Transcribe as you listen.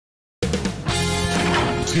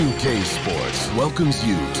2K Sports welcomes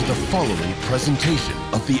you to the following presentation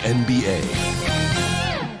of the NBA.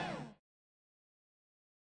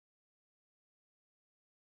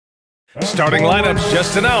 Starting lineups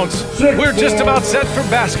just announced. We're just about set for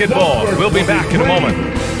basketball. We'll be back in a moment.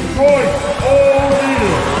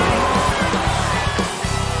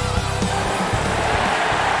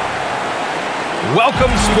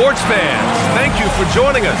 Welcome, sports fans. Thank you for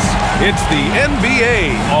joining us. It's the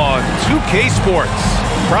NBA on 2K Sports.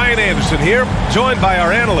 Brian Anderson here, joined by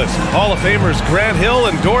our analysts, Hall of Famers Grant Hill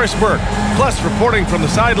and Doris Burke, plus reporting from the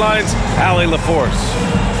sidelines, Allie LaForce.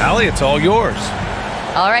 Allie, it's all yours.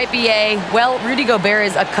 All right, BA. Well, Rudy Gobert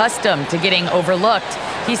is accustomed to getting overlooked.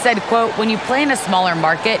 He said, quote, when you play in a smaller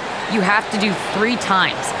market, you have to do 3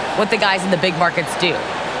 times what the guys in the big markets do.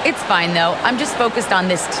 It's fine, though. I'm just focused on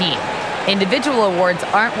this team. Individual awards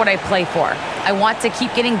aren't what I play for. I want to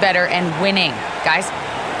keep getting better and winning. Guys?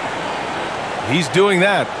 He's doing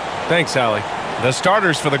that. Thanks, Allie. The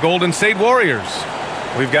starters for the Golden State Warriors.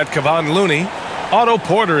 We've got Kevon Looney. Otto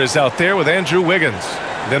Porter is out there with Andrew Wiggins.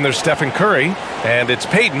 Then there's Stephen Curry, and it's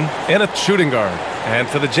Payton in a shooting guard. And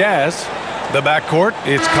for the Jazz, the backcourt,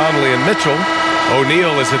 it's Conley and Mitchell.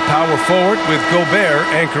 O'Neal is at power forward with Gobert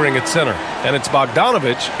anchoring at center. And it's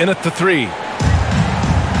Bogdanovich in at the 3.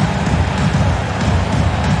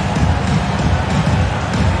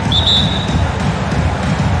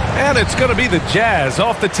 And it's going to be the Jazz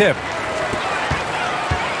off the tip.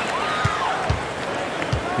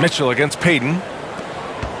 Mitchell against Payton.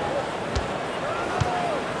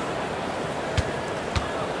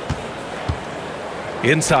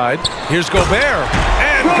 Inside, here's Gobert,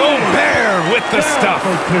 and Gobert with the stuff.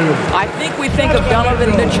 I think we think of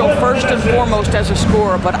Donovan Mitchell first and foremost as a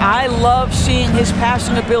scorer, but I love seeing his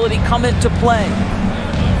passing ability come into play.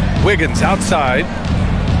 Wiggins outside.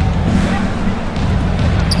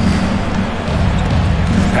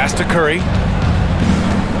 Pass to Curry.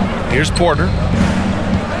 Here's Porter.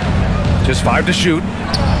 Just 5 to shoot.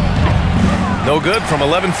 No good from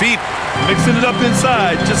 11 feet. Mixing it up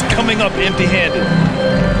inside, just coming up empty-handed.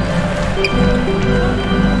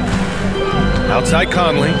 Outside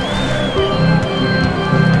Conley.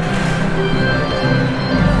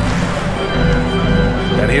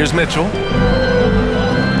 And here's Mitchell.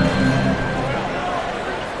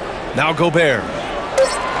 Now Gobert.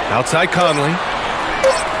 Outside Conley.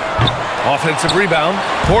 Offensive rebound.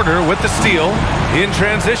 Porter with the steal. In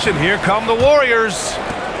transition, here come the Warriors.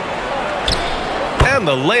 And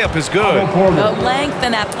the layup is good. The length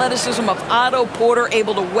and athleticism of Otto Porter,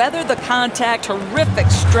 able to weather the contact.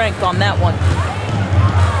 Terrific strength on that one.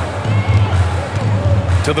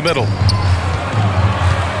 To the middle.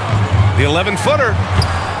 The 11-footer.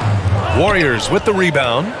 Warriors with the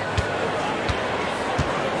rebound.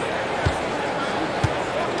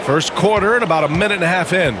 First quarter and about a minute and a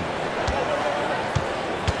half in.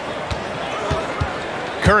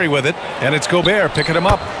 Curry with it, and it's Gobert picking him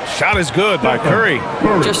up. Shot is good by Curry.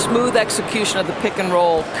 Just smooth execution of the pick and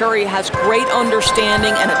roll. Curry has great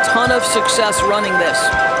understanding and a ton of success running this.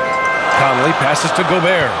 Conley passes to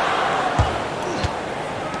Gobert.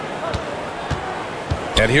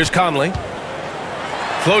 And here's Conley.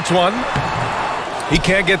 Floats one. He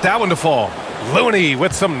can't get that one to fall. Looney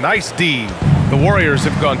with some nice D. The Warriors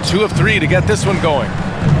have gone 2 of 3 to get this one going.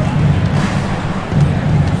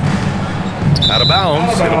 Out of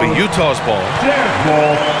bounds. It'll be Utah's ball.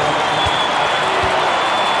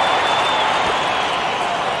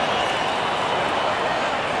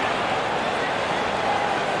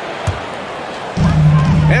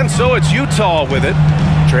 And so it's Utah with it.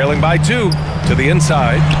 Trailing by 2 to the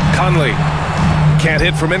inside. Conley can't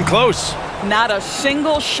hit from in close. Not a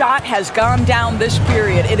single shot has gone down this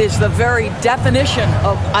period. It is the very definition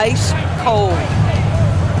of ice cold.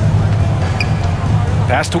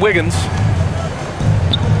 Pass to Wiggins.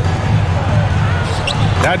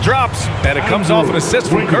 That drops, and it comes off an assist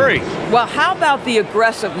from Curry. Well, how about the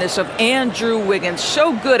aggressiveness of Andrew Wiggins?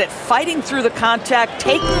 So good at fighting through the contact,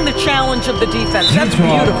 taking the challenge of the defense. That's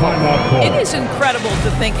beautiful. It is incredible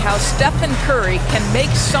to think how Stephen Curry can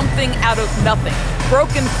make something out of nothing.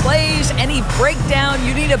 Broken plays, any breakdown,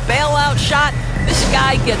 you need a bailout shot. This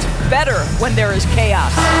guy gets better when there is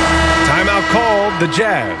chaos. Timeout called, the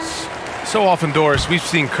Jazz. So often, Doris, we've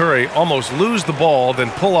seen Curry almost lose the ball,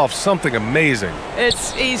 then pull off something amazing.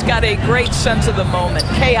 He's got a great sense of the moment.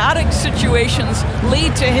 Chaotic situations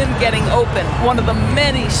lead to him getting open. One of the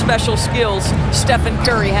many special skills Stephen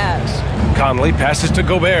Curry has. Conley passes to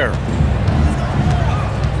Gobert.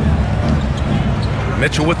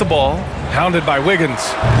 Mitchell with the ball, hounded by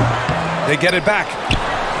Wiggins. They get it back.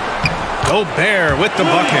 Gobert with the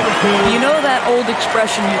bucket. You know that old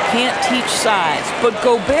expression, you can't teach size, but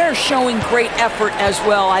Gobert showing great effort as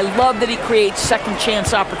well. I love that he creates second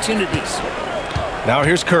chance opportunities. Now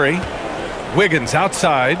here's Curry. Wiggins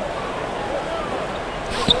outside.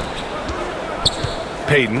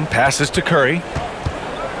 Payton passes to Curry.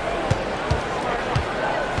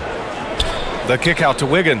 The kick out to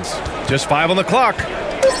Wiggins. Just 5 on the clock.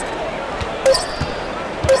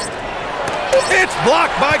 It's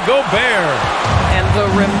blocked by Gobert. And the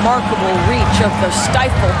remarkable reach of the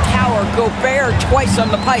stifled tower. Gobert twice on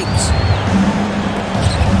the pipes.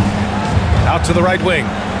 Out to the right wing.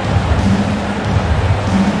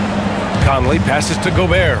 Conley passes to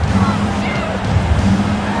Gobert.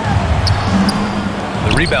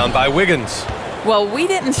 The rebound by Wiggins. Well, we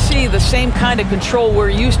didn't see the same kind of control we're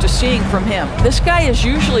used to seeing from him. This guy is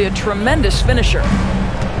usually a tremendous finisher.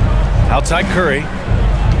 Outside Curry.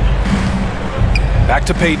 Back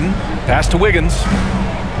to Payton. Pass to Wiggins.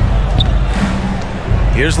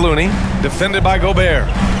 Here's Looney. Defended by Gobert.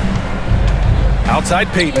 Outside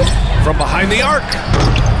Payton. From behind the arc.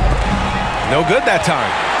 No good that time.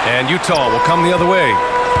 And Utah will come the other way.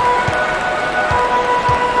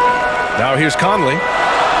 Now here's Conley.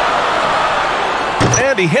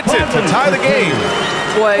 And he hits it to tie the game.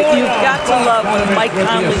 Boy, you've got to love when Mike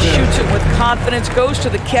Conley shoots it with confidence, goes to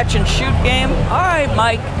the catch and shoot game. All right,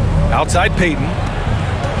 Mike. Outside Payton.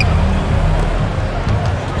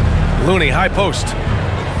 Looney, high post.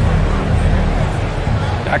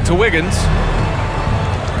 Back to Wiggins.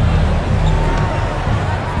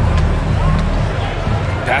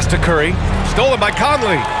 Pass to Curry. Stolen by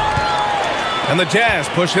Conley. And the Jazz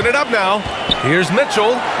pushing it up now. Here's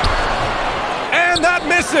Mitchell. And that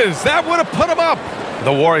misses. That would have put him up.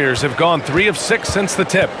 The Warriors have gone 3 of 6 since the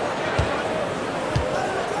tip.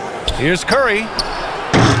 Here's Curry.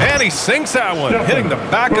 And he sinks that one, hitting the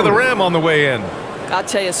back of the rim on the way in. I'll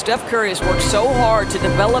tell you, Steph Curry has worked so hard to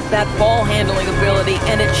develop that ball handling ability,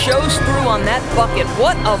 and it shows through on that bucket.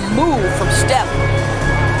 What a move from Steph.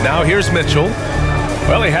 Now here's Mitchell.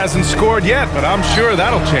 Well, he hasn't scored yet, but I'm sure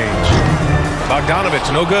that'll change. Bogdanovich,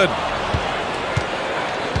 no good.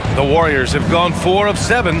 The Warriors have gone 4 of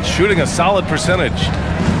 7, shooting a solid percentage.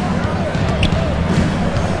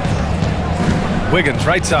 Wiggins,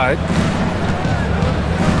 right side.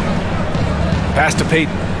 Pass to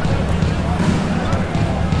Payton.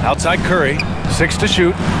 Outside Curry, 6 to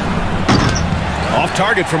shoot. Off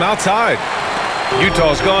target from outside.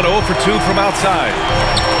 Utah's gone 0 for 2 from outside.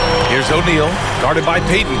 Here's O'Neal, guarded by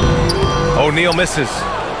Payton. O'Neal misses.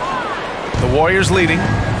 The Warriors leading.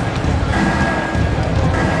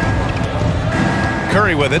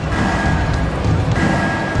 Curry with it.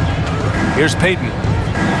 Here's Payton.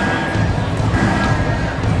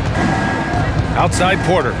 Outside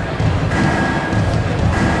Porter.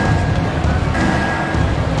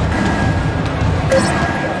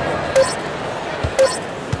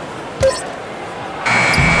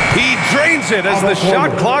 He drains it as the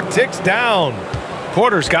shot clock ticks down.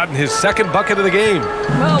 Porter's gotten his second bucket of the game.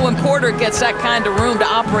 Well, when Porter gets that kind of room to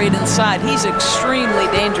operate inside, he's extremely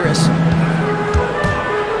dangerous.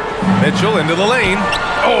 Mitchell into the lane.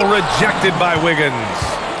 Oh, rejected by Wiggins.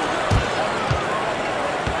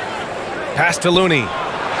 Pass to Looney.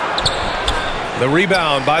 The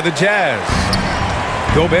rebound by the Jazz.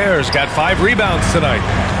 Gobert's got 5 rebounds tonight.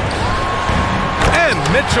 And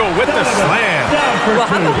Mitchell with the slam. Well,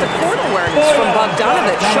 how about the court awareness from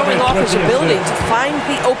Bogdanovich, showing off his ability to find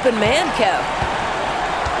the open man, Kev.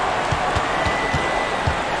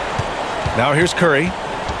 Now here's Curry.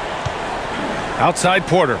 Outside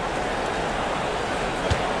Porter.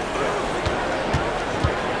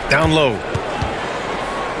 Down low.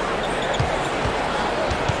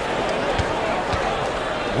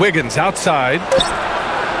 Wiggins outside.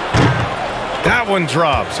 That one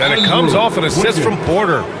drops, and it comes off an assist from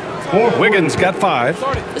Porter. Wiggins got 5.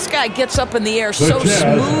 This guy gets up in the air so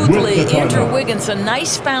smoothly. Andrew Wiggins, a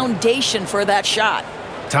nice foundation for that shot.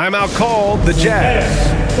 Timeout called, the Jazz.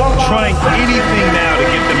 Trying anything now to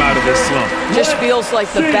get them out of this slump. Just feels like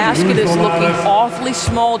the basket is looking awfully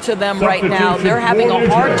small to them right now. They're having a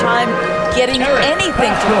hard time getting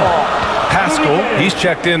anything to fall. Pascal, he's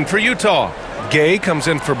checked in for Utah. Gay comes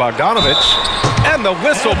in for Bogdanovich. And the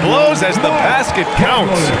whistle blows as the basket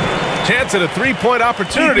counts. Chance at a 3-point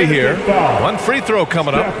opportunity here. 1 free throw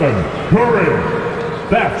coming up.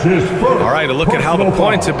 That's his first. All right, a look at how the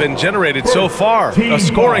points have been generated so far. A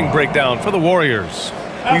scoring breakdown for the Warriors.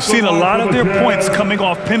 We've seen a lot of their points coming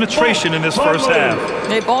off penetration in this first half.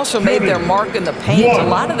 They've also made their mark in the paint. A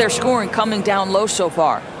lot of their scoring coming down low so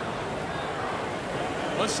far.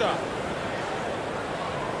 What's up?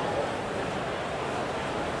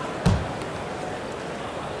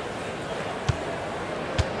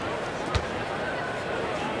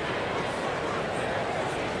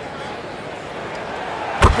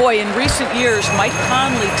 Boy, in recent years, Mike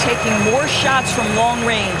Conley taking more shots from long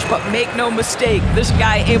range, but make no mistake, this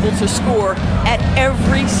guy able to score at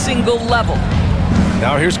every single level.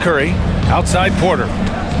 Now here's Curry, outside Porter.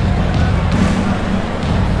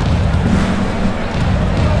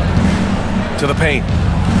 To the paint.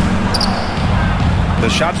 The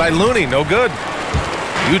shot by Looney, no good.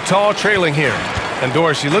 Utah trailing here. And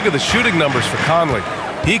Doris, you look at the shooting numbers for Conley.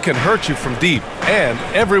 He can hurt you from deep and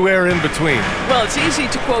everywhere in between. Well, it's easy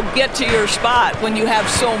to, quote, get to your spot when you have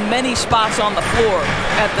so many spots on the floor.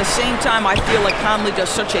 At the same time, I feel like Conley does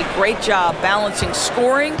such a great job balancing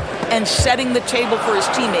scoring and setting the table for his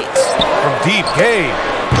teammates. From deep, Gay.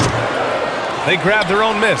 They grab their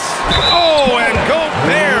own miss. Oh, and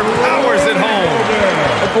Gobert powers it home.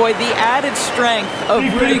 Boy, the added strength of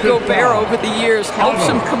Rudy Gobert over the years helps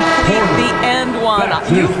him complete the end one.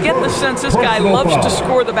 You get the sense this guy loves to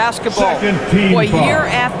score the basketball. Boy, year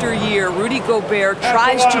after year, Rudy Gobert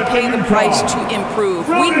tries to pay the price to improve.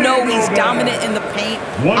 We know he's dominant in the paint,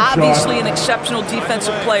 obviously an exceptional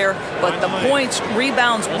defensive player, but the points,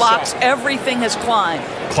 rebounds, blocks, everything has climbed.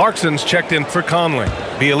 Clarkson's checked in for Conley.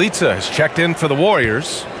 Bielitsa has checked in for the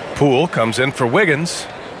Warriors. Poole comes in for Wiggins.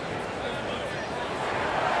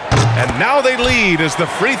 And now they lead as the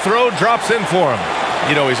free throw drops in for him.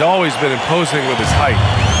 You know, he's always been imposing with his height.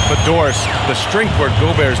 But Doris, the strength work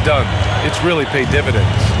Gobert's done, it's really paid dividends.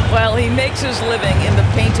 Well, he makes his living in the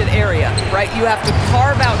painted area, right? You have to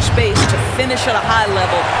carve out space to finish at a high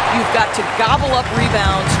level. You've got to gobble up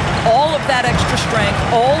rebounds. All of that extra strength,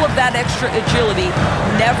 all of that extra agility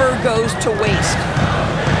never goes to waste.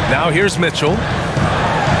 Now here's Mitchell.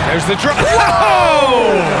 There's the drop.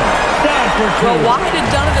 Oh! Well, why did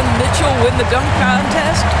Donovan Mitchell win the dunk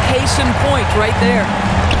contest? Case in point right there.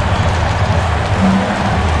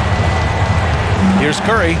 Here's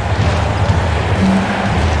Curry.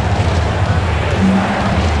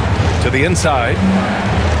 To the inside.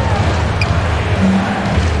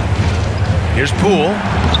 Here's Poole.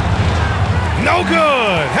 No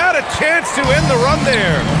good. Had a chance to end the run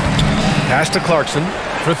there. Pass to Clarkson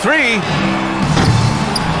for three.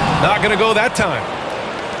 Not going to go that time.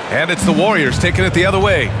 And it's the Warriors taking it the other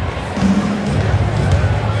way.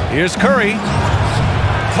 Here's Curry.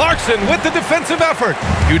 Clarkson with the defensive effort.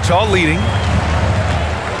 Utah leading.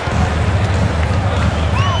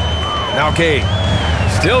 Now Gay.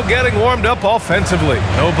 Still getting warmed up offensively.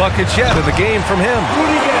 No buckets yet in the game from him.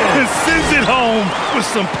 He sends it home with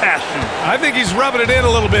some passion. I think he's rubbing it in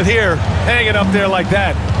a little bit here. Hanging up there like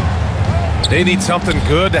that. They need something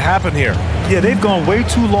good to happen here. Yeah, they've gone way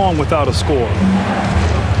too long without a score.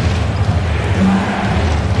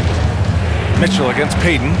 Mitchell against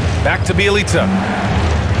Payton. Back to Bielitsa.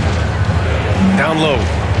 Down low.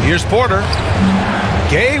 Here's Porter.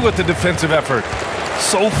 Gay with the defensive effort.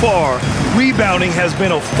 So far, rebounding has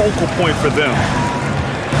been a focal point for them.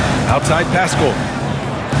 Outside Pascal.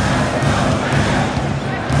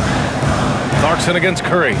 Clarkson against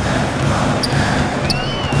Curry.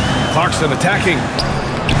 Clarkson attacking.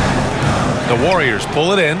 The Warriors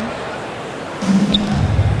pull it in.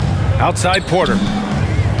 Outside Porter.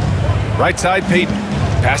 Right side Payton.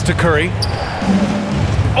 Pass to Curry.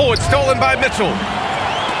 Oh, it's stolen by Mitchell.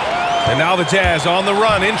 And now the Jazz on the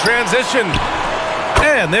run in transition.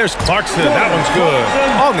 And there's Clarkson. That one's good.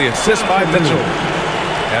 On the assist by Mitchell.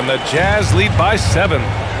 And the Jazz lead by 7.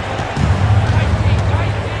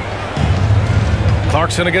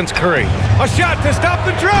 Clarkson against Curry. A shot to stop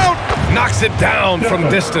the drought. Knocks it down from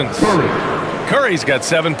distance. Curry's got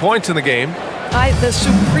 7 points in the game. The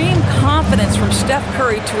supreme confidence from Steph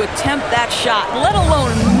Curry to attempt that shot, let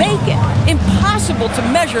alone make it. Impossible to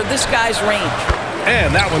measure this guy's range.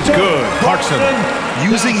 And that one's good. Clarkson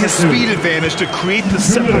using his speed advantage to create the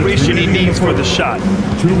separation he needs for the shot.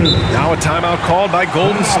 Now a timeout called by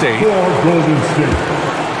Golden State.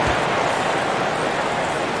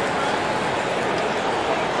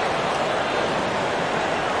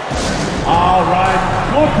 All right.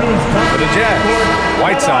 For the Jazz.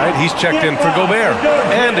 Whiteside, he's checked in for Gobert.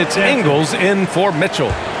 And it's Ingles in for Mitchell.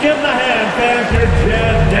 Give him a hand, fans. Your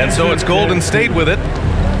Jazz. And so it's Golden State with it.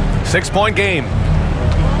 6-point game.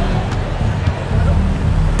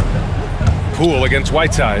 Poole against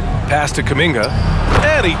Whiteside. Pass to Kuminga.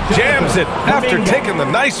 And he jams it after taking the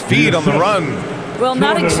nice feed on the run. Well,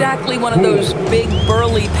 not exactly one of those big,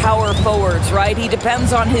 burly power forwards, right? He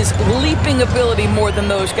depends on his leaping ability more than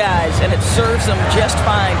those guys, and it serves him just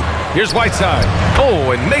fine. Here's Whiteside.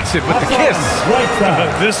 Oh, and makes it with the kiss.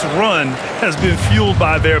 This run has been fueled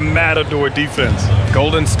by their Matador defense.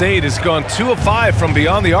 Golden State has gone 2 of 5 from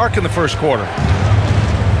beyond the arc in the first quarter.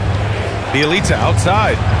 Bielitsa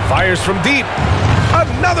outside. Fires from deep.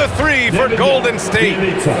 Another three for Golden State.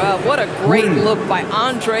 What a great look by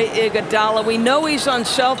Andre Iguodala. We know he's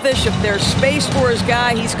unselfish. If there's space for his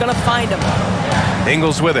guy, he's going to find him.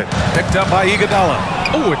 Ingles with it. Picked up by Iguodala.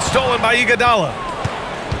 Oh, it's stolen by Iguodala.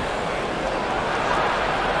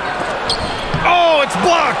 Oh, it's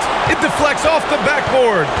blocked. It deflects off the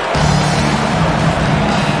backboard.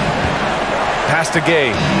 Pass to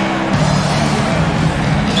Gay.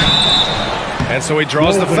 And so he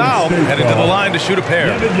draws the foul, headed to the line to shoot a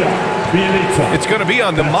pair. It's going to be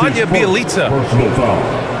on Nemanja Bjelica. Personal foul.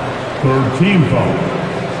 Third team foul.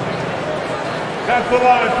 At the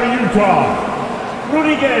line for Utah,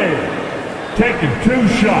 Rudy Gay, taking 2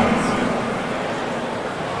 shots.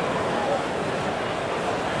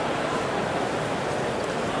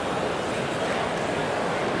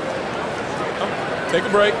 Take a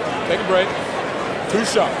break. Take a break. 2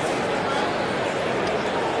 shots.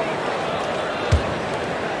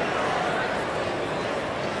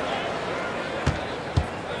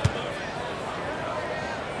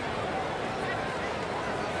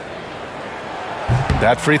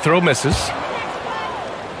 That free throw misses.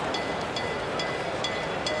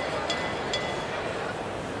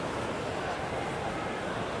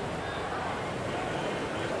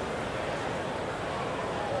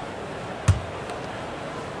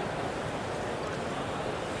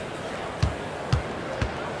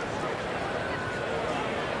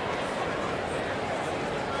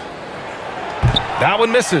 That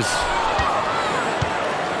one misses.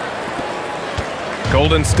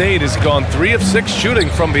 Golden State has gone 3 of 6 shooting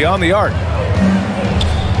from beyond the arc.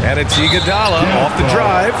 And it's Iguodala off the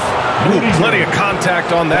drive. Ooh, plenty of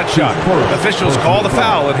contact on that shot. Officials call the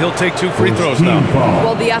foul, and he'll take 2 free throws now.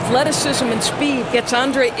 Well, the athleticism and speed gets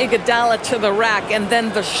Andre Iguodala to the rack, and then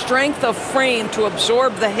the strength of frame to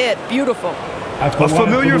absorb the hit. Beautiful. A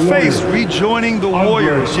familiar face rejoining the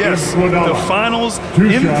Warriors. Yes, the Finals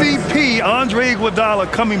MVP, Andre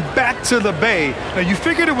Iguodala, coming back to the Bay. Now, you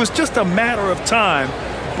figured it was just a matter of time.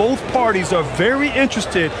 Both parties are very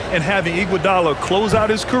interested in having Iguodala close out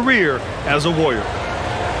his career as a Warrior.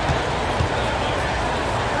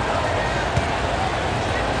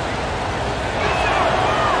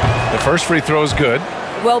 The first free throw is good.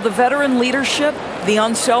 Well, the veteran leadership, the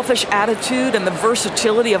unselfish attitude, and the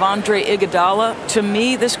versatility of Andre Iguodala, to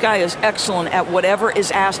me, this guy is excellent at whatever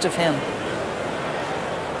is asked of him.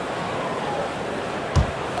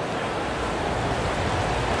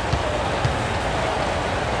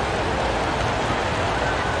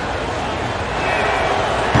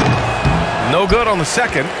 No good on the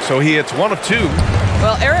second, so he hits 1 of 2.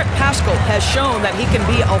 Well, Eric Paschall has shown that he can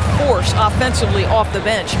be a force offensively off the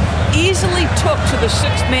bench. Easily took to the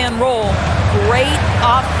 6-man role. Great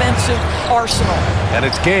offensive arsenal. And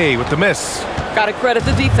it's Gay with the miss. Got to credit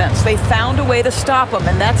the defense. They found a way to stop him,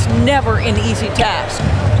 and that's never an easy task.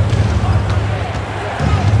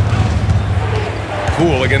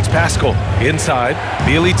 Poole against Paschall. Inside,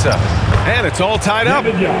 Bjelica. And it's all tied up.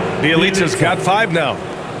 Bjelica's got 5 now.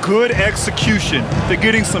 Good execution. They're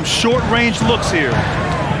getting some short-range looks here.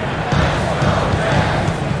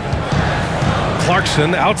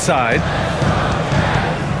 Clarkson outside.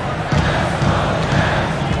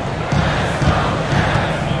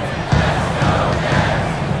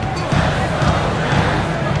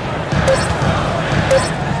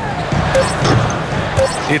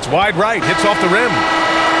 It's wide right, hits off the rim.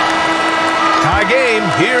 Tie game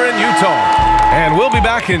here in Utah. And we'll be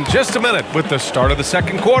back in just a minute with the start of the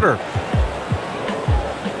second quarter.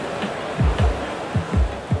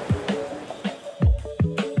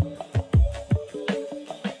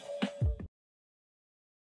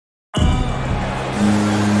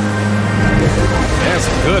 And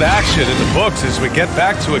some good action in the books as we get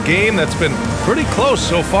back to a game that's been pretty close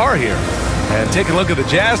so far here. And take a look at the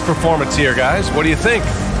Jazz performance here, guys. What do you think?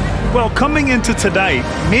 Well, coming into tonight,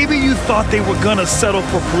 maybe you thought they were going to settle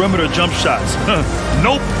for perimeter jump shots.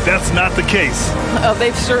 Nope, that's not the case.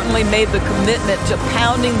 They've certainly made the commitment to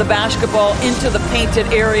pounding the basketball into the painted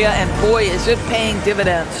area, and boy, is it paying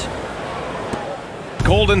dividends.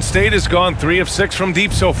 Golden State has gone 3 of 6 from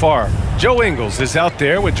deep so far. Joe Ingles is out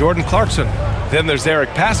there with Jordan Clarkson. Then there's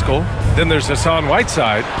Eric Paschall. Then there's Hassan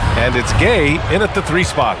Whiteside. And it's Gay in at the 3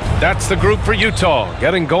 spot. That's the group for Utah,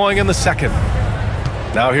 getting going in the second.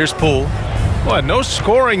 Now here's Poole. Well, no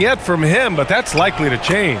scoring yet from him, but that's likely to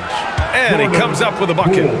change. And he comes up with a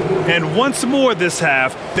bucket. And once more this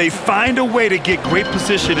half, they find a way to get great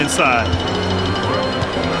position inside.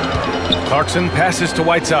 Clarkson passes to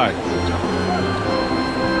Whiteside.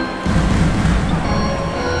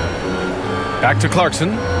 Back to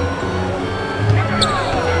Clarkson.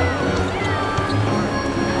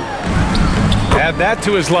 Add that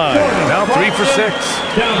to his line. Now 3 for 6.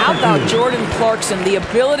 How about Jordan Clarkson? The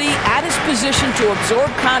ability at his position to absorb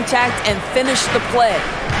contact and finish the play.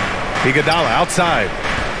 Iguodala outside.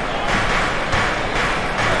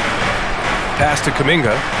 Pass to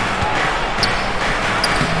Kuminga.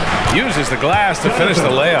 Uses the glass to finish the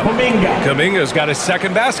layup. Kuminga's got his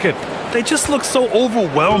second basket. They just look so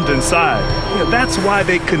overwhelmed inside. Yeah, that's why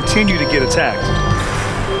they continue to get attacked.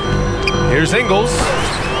 Here's Ingles.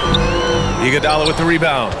 Iguodala with the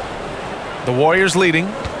rebound. The Warriors leading.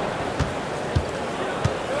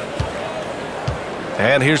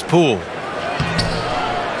 And here's Poole.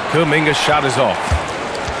 Kuminga's shot is off.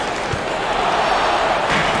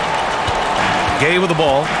 Gay with the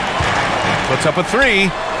ball. Puts up a 3.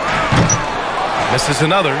 Misses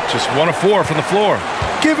another. Just 1 of 4 from the floor.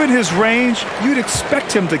 Given his range, you'd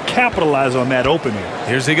expect him to capitalize on that opening.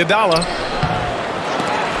 Here's Iguodala.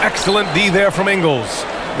 Excellent D there from Ingles.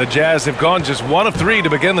 The Jazz have gone just 1 of 3 to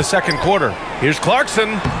begin the second quarter. Here's Clarkson.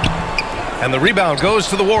 And the rebound goes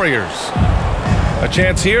to the Warriors. A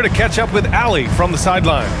chance here to catch up with Allie from the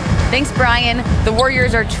sideline. Thanks, Brian. The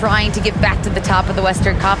Warriors are trying to get back to the top of the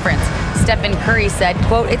Western Conference. Stephen Curry said,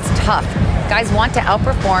 quote, "It's tough. Guys want to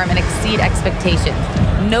outperform and exceed expectations.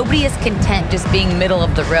 Nobody is content just being middle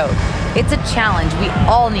of the road. It's a challenge we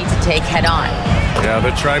all need to take head on." Yeah,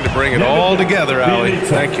 they're trying to bring it all together, Allie.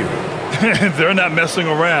 Thank you. They're not messing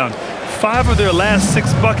around. 5 of their last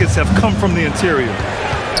 6 buckets have come from the interior.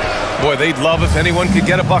 Boy, they'd love if anyone could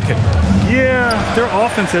get a bucket. Yeah, their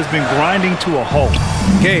offense has been grinding to a halt.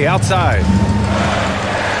 Gay outside.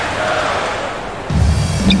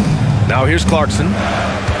 Now here's Clarkson.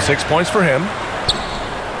 6 points for him.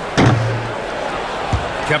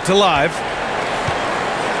 Kept alive.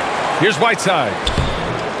 Here's Whiteside.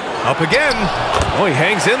 Up again. Oh, he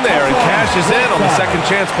hangs in there and cashes in on the second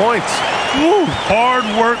chance points. Woo, hard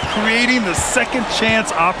work creating the second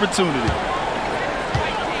chance opportunity.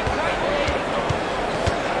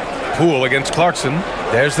 Poole against Clarkson.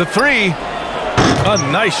 There's the 3. A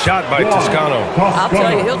nice shot by Toscano. I'll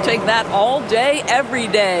tell you, he'll take that all day, every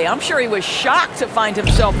day. I'm sure he was shocked to find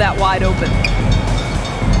himself that wide open.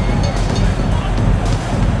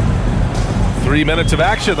 3 minutes of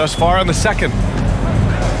action thus far in the second.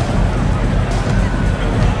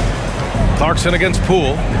 Clarkson against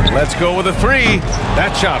Poole. Let's go with a 3.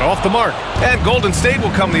 That shot off the mark. And Golden State will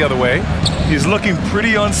come the other way. He's looking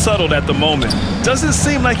pretty unsettled at the moment. Doesn't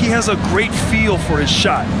seem like he has a great feel for his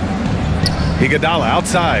shot. Iguodala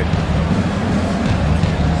outside.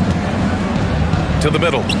 To the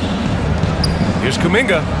middle. Here's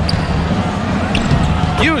Kuminga.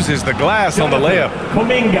 Uses the glass on the layup.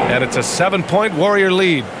 And it's a 7-point Warrior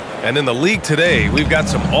lead. And in the league today, we've got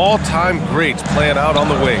some all-time greats playing out on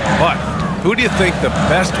the wing. But who do you think the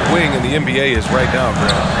best wing in the NBA is right now,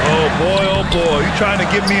 Grant? Oh, boy, you're trying to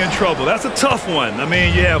get me in trouble. That's a tough one. I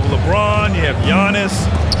mean, you have LeBron, you have Giannis,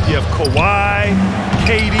 you have Kawhi,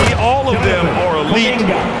 KD. All of them are elite.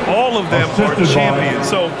 All of them are champions.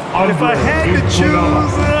 So if I had to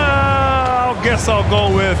choose, I guess I'll go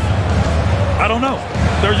with, I don't know.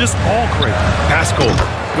 They're just all great. Pascal,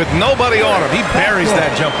 with nobody on him, he buries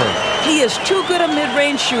that jumper. He is too good a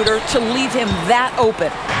mid-range shooter to leave him that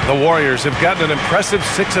open. The Warriors have gotten an impressive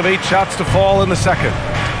 6 of 8 shots to fall in the second.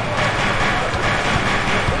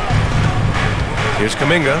 Here's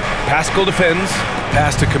Kuminga. Pascal defends.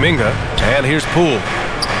 Pass to Kuminga. And here's Poole.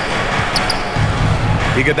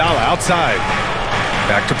 Iguodala outside.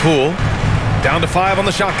 Back to Poole. Down to 5 on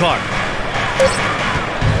the shot clock.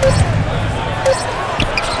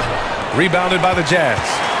 Rebounded by the Jazz.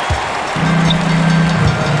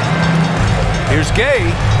 Here's Gay.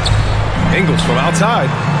 Ingles from outside.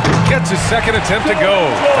 Gets his second attempt to go.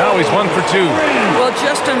 Now he's 1 for 2. Well,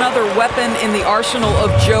 just another weapon in the arsenal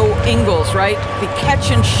of Joe Ingles, right? The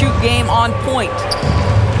catch-and-shoot game on point.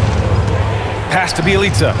 Pass to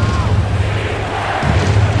Bielitsa.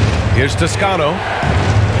 Here's Toscano.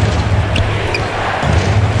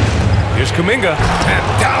 Here's Kuminga.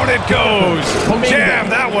 And down it goes. Jam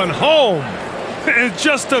that one home. And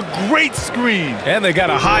just a great screen. And they got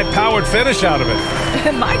a high-powered finish out of it.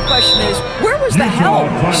 And my question is, where was the help?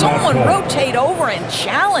 Someone rotate over and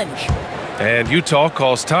challenge. And Utah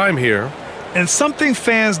calls time here. And something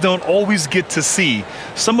fans don't always get to see,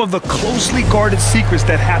 some of the closely guarded secrets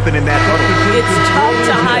that happen in that huddle. It's tough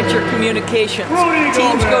to hide your communications.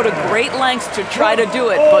 Teams go to great lengths to try to do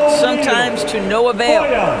it, but sometimes to no avail.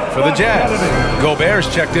 For the Jazz,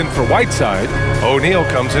 Gobert's checked in for Whiteside. O'Neal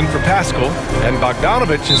comes in for Pascal. And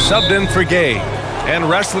Bogdanovich is subbed in for Gay. And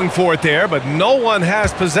wrestling for it there, but no one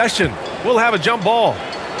has possession. We'll have a jump ball.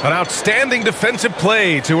 An outstanding defensive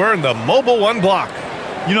play to earn the mobile 1 block.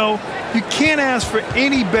 You know, You can't ask for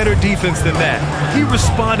any better defense than that. He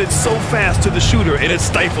responded so fast to the shooter, and it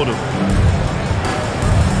stifled him.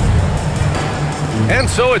 And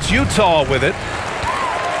so it's Utah with it.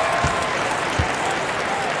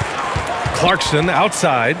 Clarkson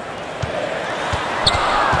outside.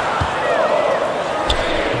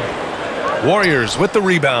 Warriors with the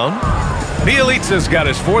rebound. Bielitsa's got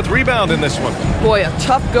his 4th rebound in this one. Boy, a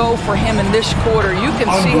tough go for him in this quarter. You can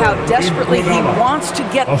see how desperately he wants to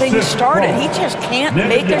get things started. He just can't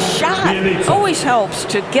make a shot. Always helps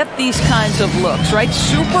to get these kinds of looks, right?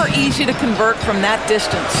 Super easy to convert from that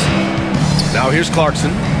distance. Now here's Clarkson.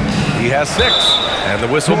 He has 6, and the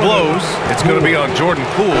whistle blows. It's going to be on Jordan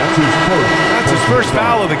Poole. That's his first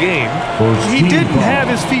foul of the game. He didn't have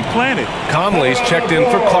his feet planted. Conley's checked in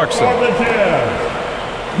for Clarkson.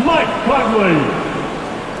 Mike Conley.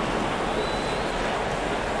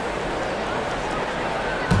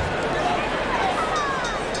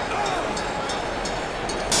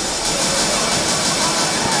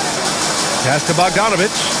 Pass to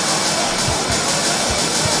Bogdanovich.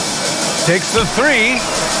 Takes the 3.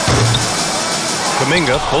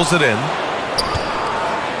 Kuminga pulls it in.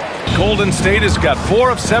 Golden State has got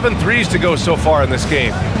 4 of 7 threes to go so far in this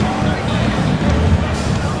game.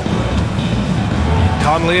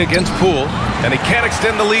 Conley against Poole, and he can't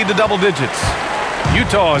extend the lead to double digits.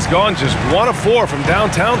 Utah has gone just 1 of 4 from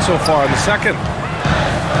downtown so far in the second.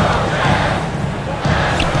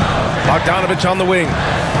 Bogdanovich on the wing.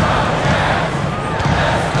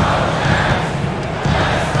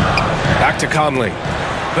 Back to Conley.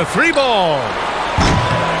 The 3-ball.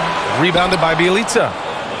 Rebounded by Bielitsa.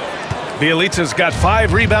 Bielitsa's got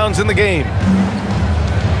 5 rebounds in the game.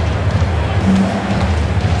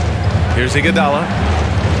 Here's Iguodala.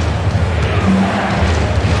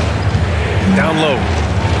 Down low.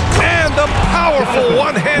 And the powerful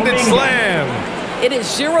one-handed slam. It is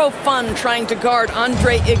zero fun trying to guard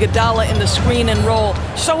Andre Iguodala in the screen and roll.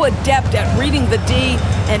 So adept at reading the D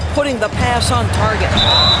and putting the pass on target.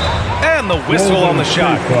 And the whistle on the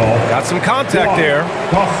shot. Got some contact there.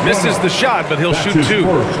 Misses the shot, but he'll shoot 2.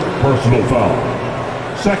 First personal foul.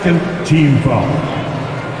 2nd team foul.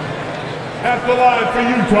 At the line for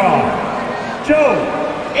Utah, Joe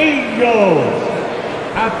Ingles.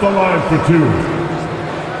 At the line for 2.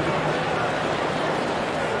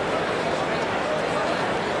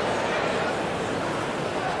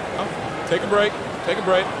 Take a break. Take a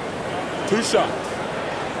break. 2 shots.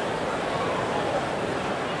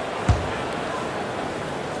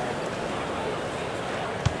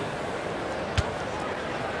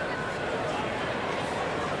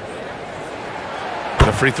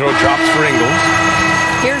 The free throw drops for Ingles.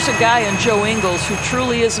 Here's a guy in Joe Ingles who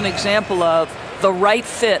truly is an example of the right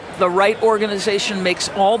fit, the right organization makes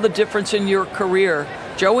all the difference in your career.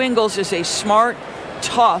 Joe Ingles is a smart,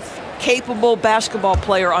 tough, capable basketball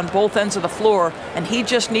player on both ends of the floor, and he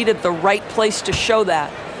just needed the right place to show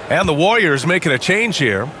that. And the Warriors making a change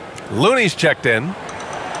here. Looney's checked in.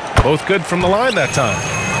 Both good from the line that time.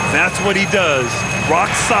 That's what he does. Rock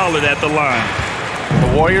solid at the line.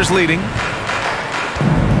 The Warriors leading.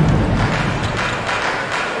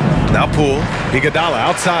 Now Poole. Iguodala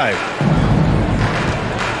outside.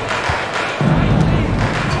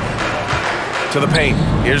 To the paint.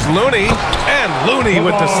 Here's Looney. And Looney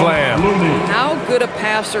with the slam. How good a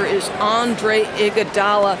passer is Andre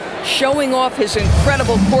Iguodala, showing off his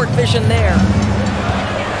incredible court vision there.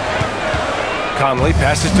 Conley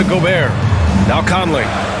passes to Gobert. Now Conley.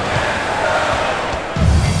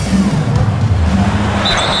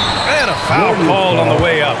 And a foul called on the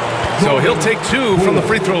way up. So he'll take 2 from the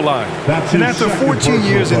free throw line. And after 14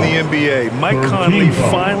 years in the NBA, Mike Conley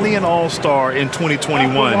finally an All-Star in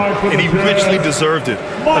 2021, and he richly deserved it.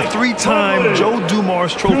 A 3-time Joe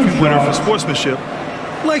Dumars Trophy winner for sportsmanship,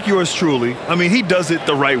 like yours truly. I mean, he does it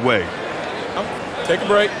the right way. Take a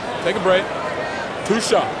break. Take a break. 2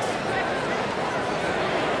 shots.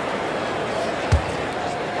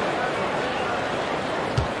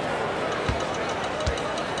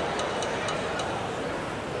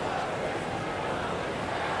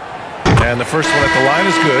 And the first one at the line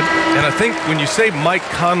is good. And I think when you say Mike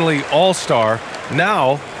Conley All-Star,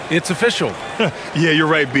 now it's official. Yeah, you're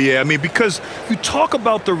right, B.A. I mean, because you talk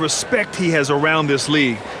about the respect he has around this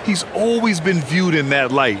league. He's always been viewed in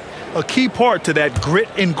that light. A key part to that grit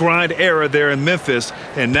and grind era there in Memphis.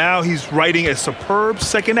 And now he's writing a superb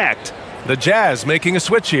second act. The Jazz making a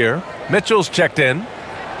switch here. Mitchell's checked in.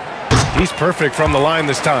 He's perfect from the line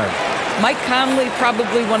this time. Mike Conley,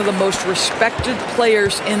 probably one of the most respected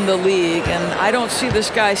players in the league, and I don't see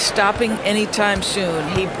this guy stopping anytime soon.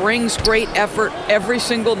 He brings great effort every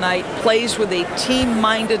single night, plays with a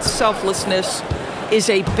team-minded selflessness, is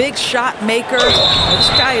a big shot maker. This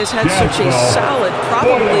guy has had such a solid,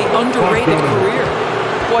 probably underrated career.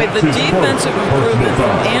 Boy, the defensive improvement from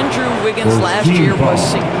Andrew Wiggins last year was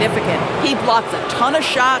significant. He blocked a ton of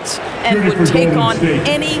shots and would take on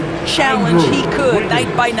any challenge he could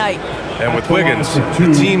night by night. And with Wiggins,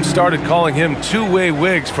 the team started calling him two-way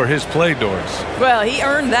Wiggs for his play doors. Well, he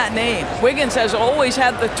earned that name. Wiggins has always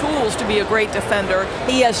had the tools to be a great defender.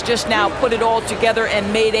 He has just now put it all together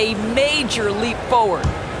and made a major leap forward.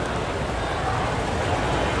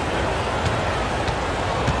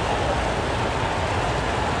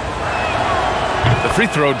 The free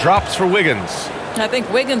throw drops for Wiggins. I think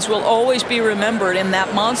Wiggins will always be remembered in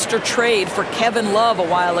that monster trade for Kevin Love a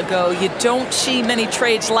while ago. You don't see many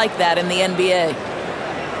trades like that in the NBA.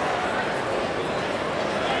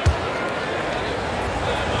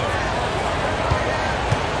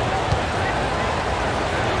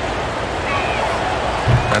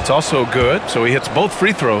 That's also good, so he hits both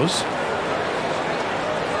free throws.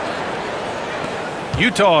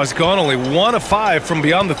 Utah has gone only 1 of 5 from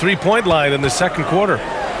beyond the three-point line in the second quarter.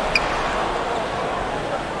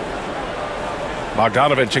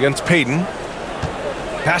 Bogdanovich against Payton.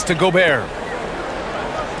 Pass to Gobert.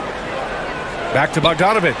 Back to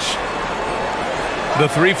Bogdanovich. The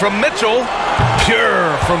three from Mitchell.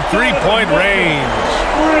 Pure from three-point range.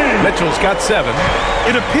 Mitchell's got 7.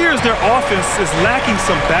 It appears their offense is lacking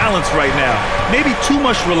some balance right now. Maybe too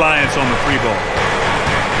much reliance on the free ball.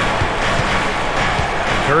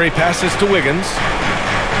 Curry passes to Wiggins.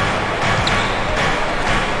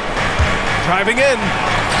 Driving in.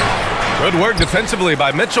 Good work defensively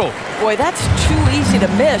by Mitchell. Boy, that's too easy to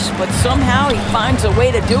miss, but somehow he finds a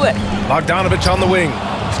way to do it. Bogdanovich on the wing.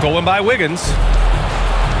 Stolen by Wiggins.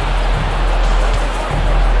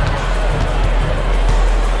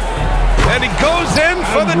 And he goes in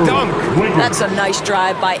for the dunk. That's a nice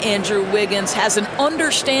drive by Andrew Wiggins. Has an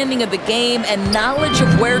understanding of the game and knowledge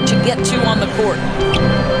of where to get to on the court.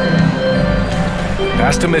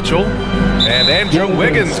 Pass to Mitchell. And Andrew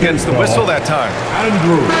Wiggins gets the whistle that time.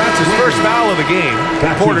 That's his first foul of the game.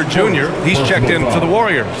 Porter Jr., he's checked in for the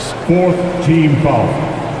Warriors. 4th team foul.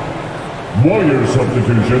 Warriors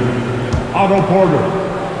substitution, Otto Porter.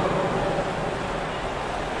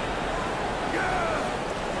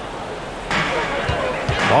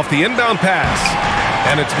 Off the inbound pass.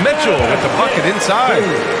 And it's Mitchell with the bucket inside.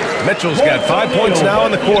 Mitchell's got 5 points now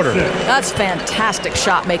in the quarter. That's fantastic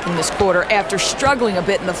shot making this quarter after struggling a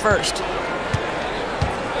bit in the first.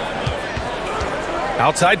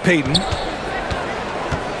 Outside Payton.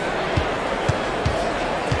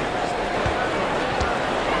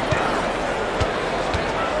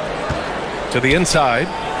 To the inside.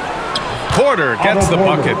 Porter gets the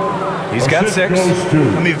bucket. He's got 6.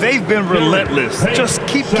 I mean, they've been relentless. Just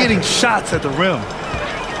keep getting shots at the rim.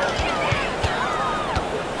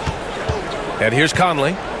 And here's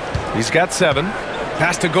Conley. He's got 7.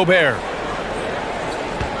 Pass to Gobert.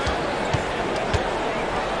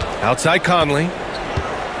 Outside Conley.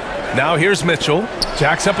 Now here's Mitchell.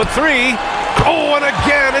 Jacks up a 3. Oh, and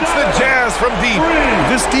again, it's the Jazz from deep.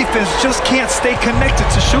 This defense just can't stay connected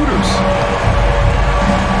to shooters.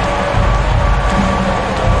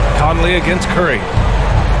 Conley against Curry.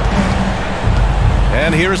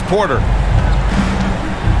 And here's Porter.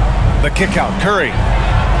 The kick out, Curry.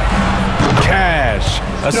 Cash.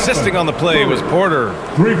 Assisting on the play was Porter.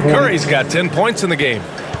 Curry's got 10 points in the game.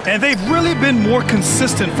 And they've really been more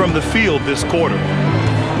consistent from the field this quarter.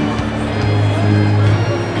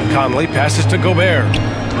 Conley passes to Gobert.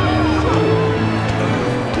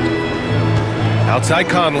 Outside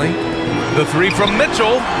Conley. The 3 from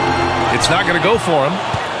Mitchell. It's not going to go for him.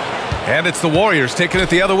 And it's the Warriors taking it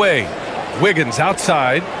the other way. Wiggins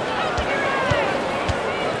outside.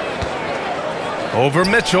 Over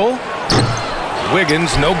Mitchell.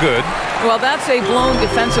 Wiggins, no good. Well, that's a blown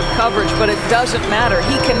defensive coverage, but it doesn't matter.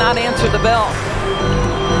 He cannot answer the bell.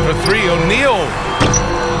 For 3, O'Neal.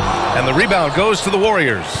 And the rebound goes to the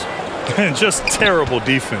Warriors. Just terrible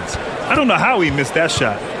defense. I don't know how he missed that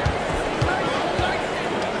shot.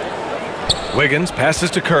 Wiggins passes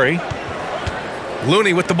to Curry.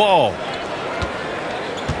 Looney with the ball.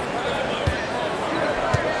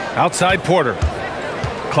 Outside Porter.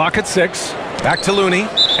 Clock at 6. Back to Looney.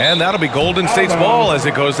 And that'll be Golden State's ball as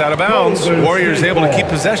it goes out of bounds. Warriors able to keep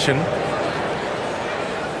possession.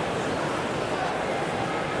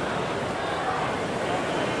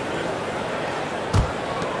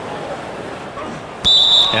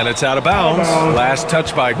 And it's out of bounds. Last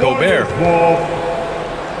touch by Gobert.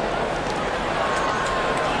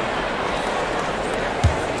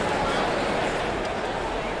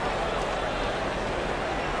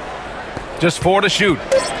 Just 4 to shoot.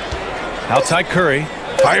 Outside Curry.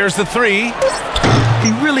 Fires the three.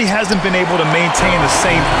 He really hasn't been able to maintain the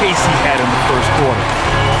same pace he had in the first quarter.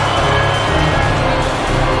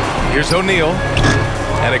 Here's O'Neal.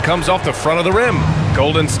 And it comes off the front of the rim.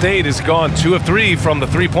 Golden State has gone 2 of 3 from the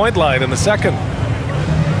three-point line in the second.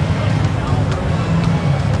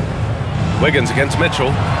 Wiggins against Mitchell.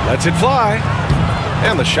 Lets it fly.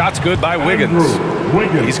 And the shot's good by Wiggins.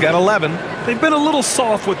 He's got 11. They've been a little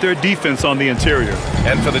soft with their defense on the interior.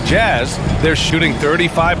 And for the Jazz, they're shooting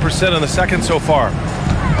 35% in the second so far.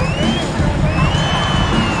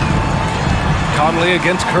 Conley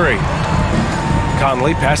against Curry.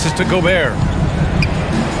 Conley passes to Gobert.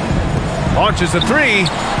 Launches a three.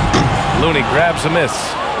 Looney grabs a miss.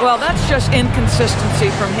 Well, that's just inconsistency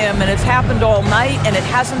from him, and it's happened all night, and it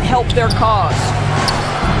hasn't helped their cause.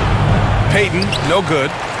 Payton, no good.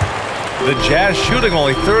 The Jazz shooting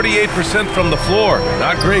only 38% from the floor.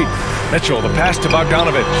 Not great. Mitchell, the pass to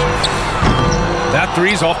Bogdanovic. That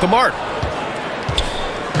three's off the mark.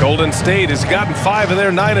 Golden State has gotten 5 of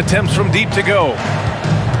their 9 attempts from deep to go.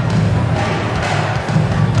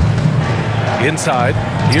 Inside,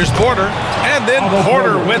 here's Porter, and then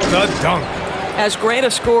Porter with the dunk. As great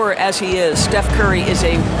a scorer as he is, Steph Curry is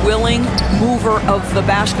a willing mover of the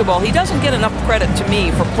basketball. He doesn't get enough credit to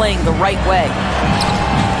me for playing the right way.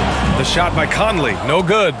 The shot by Conley, no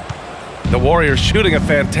good. The Warriors shooting a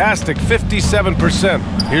fantastic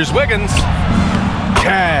 57%. Here's Wiggins.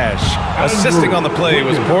 Cash. Assisting on the play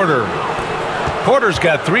was Porter. Porter's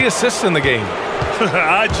got 3 assists in the game.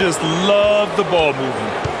 I just love the ball moving.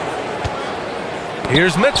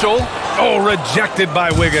 Here's Mitchell. Oh, rejected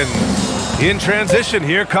by Wiggins. In transition,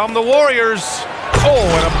 here come the Warriors. Oh,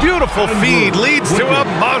 and a beautiful feed leads to a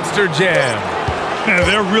monster jam.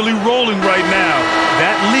 They're really rolling right now.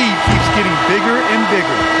 That lead keeps getting bigger and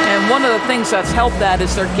bigger. And one of the things that's helped that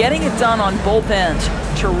is they're getting it done on both ends.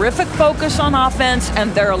 Terrific focus on offense,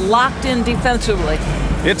 and they're locked in defensively.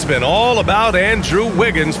 It's been all about Andrew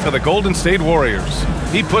Wiggins for the Golden State Warriors.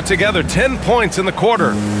 He put together 10 points in the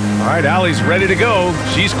quarter. All right, Allie's ready to go.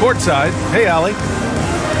 She's courtside. Hey, Allie.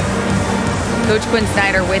 Coach Quinn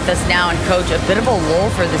Snyder with us now, and Coach, a bit of a lull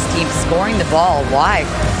for this team scoring the ball. Why?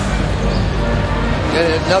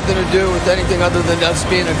 It had nothing to do with anything other than us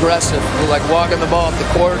being aggressive. We're like walking the ball up the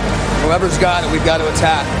court. Whoever's got it, we've got to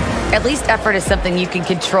attack. At least effort is something you can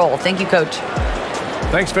control. Thank you, Coach.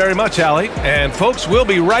 Thanks very much, Allie. And folks, we'll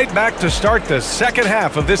be right back to start the second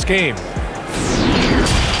half of this game.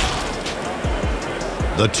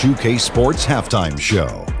 The 2K Sports Halftime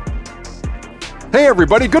Show. Hey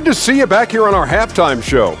everybody, good to see you back here on our halftime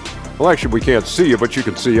show. Well, actually, we can't see you, but you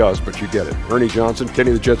can see us, but you get it. Ernie Johnson,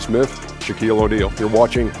 Kenny the Jet Smith, Shaquille O'Neal. You're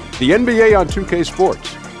watching the NBA on 2K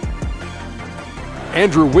Sports.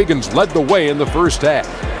 Andrew Wiggins led the way in the first half.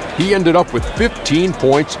 He ended up with 15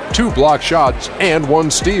 points, 2 block shots, and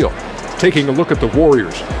 1 steal. Taking a look at the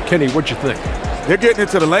Warriors. Kenny, what'd you think? They're getting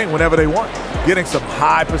into the lane whenever they want, getting some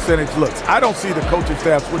high percentage looks. I don't see the coaching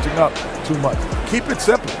staff switching up too much. Keep it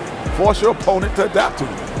simple. Force your opponent to adapt to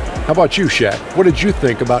you. How about you, Shaq? What did you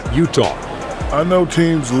think about Utah? I know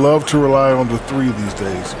teams love to rely on the 3 these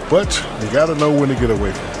days, but you got to know when to get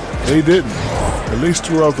away from it. They didn't, at least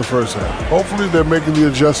throughout the first half. Hopefully they're making the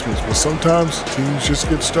adjustments, but sometimes teams just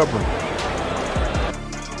get stubborn.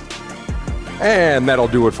 And that'll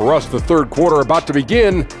do it for us. The third quarter about to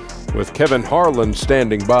begin with Kevin Harlan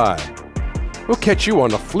standing by. We'll catch you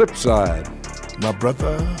on the flip side. My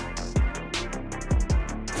brother.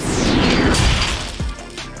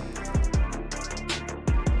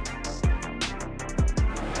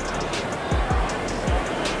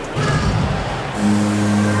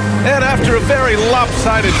 And after a very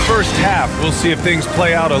lopsided first half, we'll see if things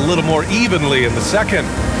play out a little more evenly in the second.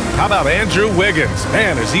 How about Andrew Wiggins?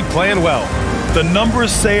 Man, is he playing well. The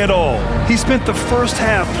numbers say it all. He spent the first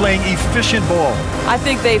half playing efficient ball. I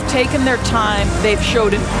think they've taken their time. They've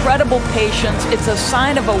showed incredible patience. It's a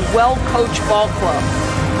sign of a well-coached ball club.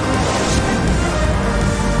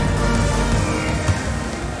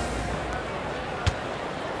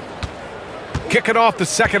 Kicking off the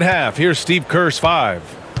second half, here's Steve Kerr's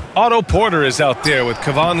 5. Otto Porter is out there with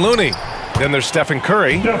Kevon Looney. Then there's Stephen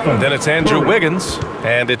Curry. Then it's Andrew Wiggins.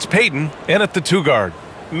 And it's Payton in at the 2 guard.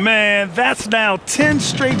 Man, that's now 10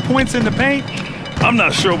 straight points in the paint. I'm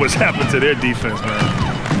not sure what's happened to their defense, man.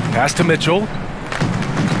 Pass to Mitchell.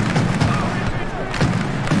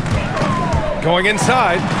 Going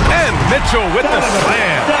inside. And Mitchell with the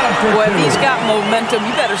slam. Boy, if he's got momentum,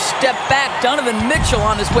 you better step back. Donovan Mitchell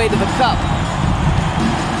on his way to the cup.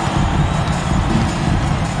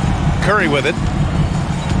 Curry with it.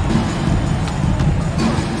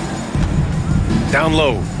 Down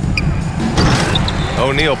low.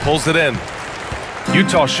 O'Neal pulls it in.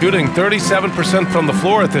 Utah shooting 37% from the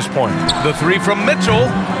floor at this point. The three from Mitchell.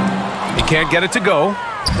 He can't get it to go.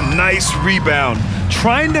 Nice rebound.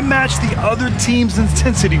 Trying to match the other team's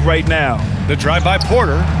intensity right now. The drive by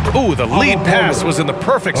Porter. Ooh, the lead pass was in the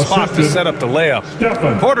perfect spot to set up the layup.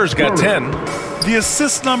 Porter's got 10. The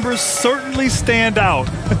assist numbers certainly stand out.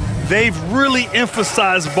 They've really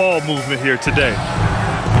emphasized ball movement here today.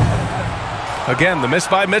 Again, the miss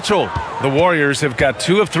by Mitchell. The Warriors have got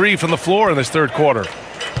 2 of 3 from the floor in this third quarter.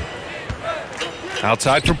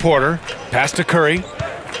 Outside for Porter. Pass to Curry.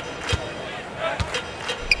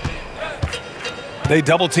 They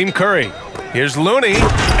double team Curry. Here's Looney,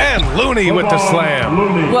 and Looney with the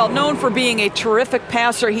slam. Well, known for being a terrific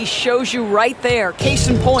passer, he shows you right there. Case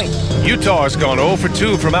in point. Utah has gone 0 for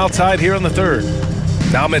 2 from outside here in the third.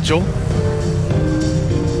 Now Mitchell.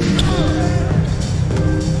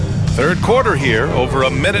 Third quarter here, over a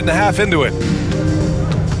minute and a half into it.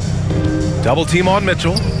 Double team on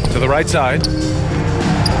Mitchell to the right side.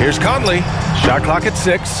 Here's Conley. Shot clock at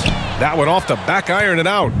 6. That one off the back iron and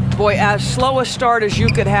out. Boy, as slow a start as you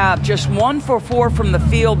could have. Just 1 for 4 from the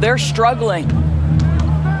field. They're struggling.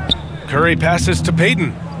 Curry passes to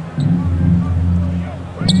Payton.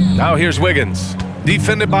 Now here's Wiggins.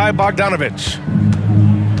 Defended by Bogdanovich.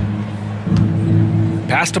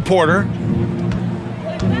 Pass to Porter.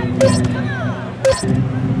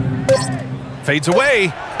 Fades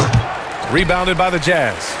away. Rebounded by the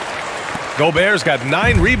Jazz. Gobert's got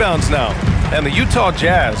 9 rebounds now. And the Utah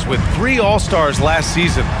Jazz with 3 All-Stars last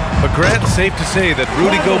season. But Grant, it's safe to say that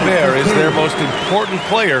Rudy Gobert is their most important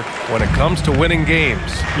player when it comes to winning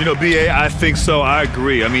games. You know, B.A., I think so. I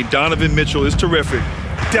agree. I mean, Donovan Mitchell is terrific.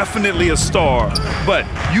 Definitely a star. But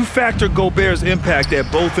you factor Gobert's impact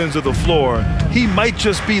at both ends of the floor, he might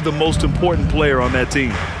just be the most important player on that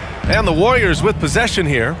team. And the Warriors with possession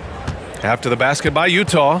here. After the basket by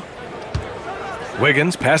Utah.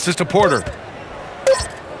 Wiggins passes to Porter.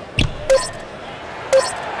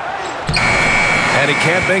 And he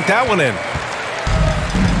can't bank that one in.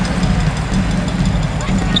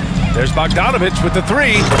 There's Bogdanovich with the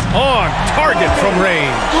 3. On target from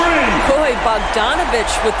range. Boy,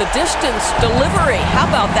 Bogdanovich with the distance delivery. How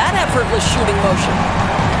about that effortless shooting motion?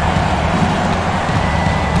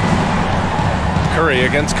 Curry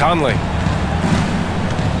against Conley.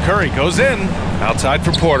 Curry goes in. Outside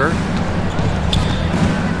for Porter.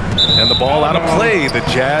 And the ball out of play. The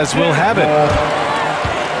Jazz will have it.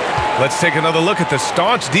 Let's take another look at the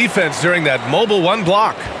staunch defense during that mobile 1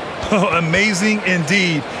 block. Oh, amazing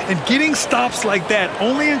indeed. And getting stops like that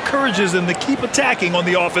only encourages them to keep attacking on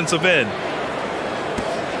the offensive end.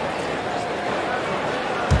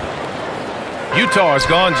 Utah has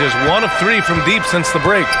gone just 1 of 3 from deep since the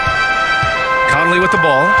break. Conley with the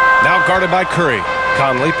ball. Now guarded by Curry.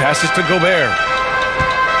 Conley passes to Gobert.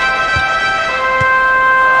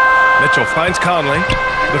 Mitchell finds Conley.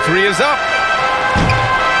 The 3 is up.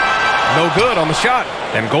 No good on the shot.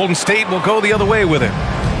 And Golden State will go the other way with it.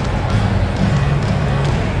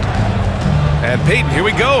 And Payton, here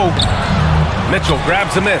we go. Mitchell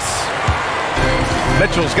grabs a miss.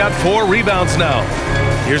 Mitchell's got 4 rebounds now.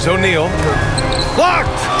 Here's O'Neal. Blocked!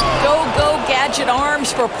 Go, gadget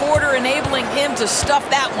arms for Porter, enabling him to stuff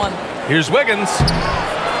that one. Here's Wiggins.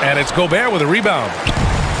 And it's Gobert with a rebound.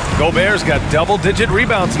 Gobert's got double-digit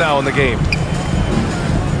rebounds now in the game.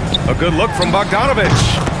 A good look from Bogdanovich.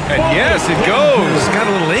 And yes, it goes. Got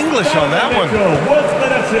a little English on that one.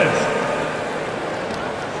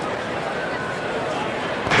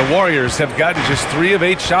 The Warriors have gotten just 3 of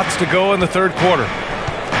 8 shots to go in the third quarter.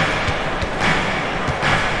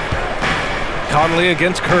 Conley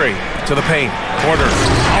against Curry to the paint. Porter.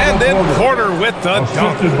 And then Porter with the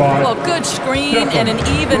dunk. Well, good screen and an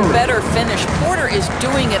even better finish. Porter is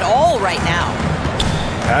doing it all right now.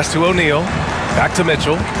 Pass to O'Neal. Back to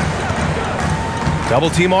Mitchell. Double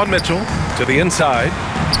team on Mitchell to the inside.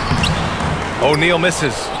 O'Neal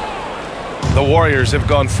misses. The Warriors have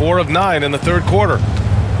gone 4 of 9 in the third quarter.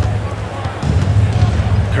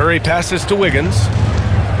 Curry passes to Wiggins.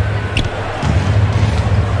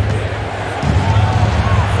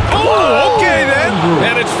 Oh, okay then.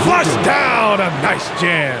 And it's flushed down. A nice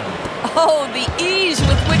jam. Oh, the ease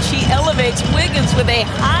with which he elevates Wiggins with a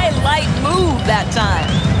highlight move that time.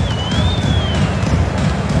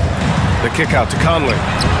 The kick out to Conley.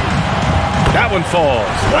 That one falls.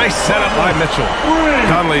 Nice setup by Mitchell.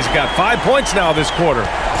 Conley's got 5 points now this quarter.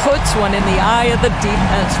 Puts one in the eye of the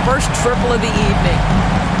defense. First triple of the evening.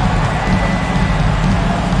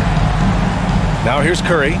 Now here's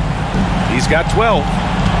Curry. He's got 12.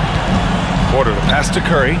 Porter to pass to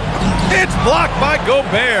Curry. It's blocked by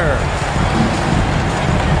Gobert.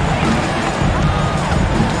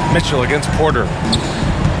 Mitchell against Porter.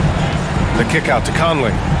 The kick out to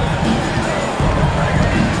Conley.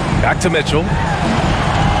 Back to Mitchell.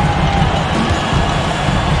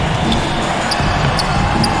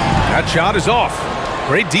 That shot is off.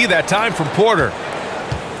 Great D that time from Porter.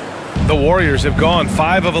 The Warriors have gone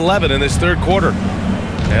 5 of 11 in this third quarter.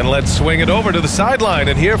 And let's swing it over to the sideline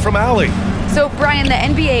and hear from Allie. So, Brian, the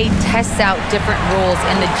NBA tests out different rules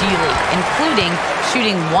in the G League, including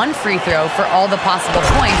shooting 1 free throw for all the possible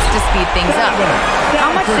points to speed things up.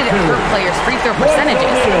 How much did it hurt players' free throw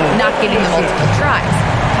percentages, not getting the multiple tries?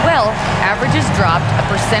 Well, averages dropped a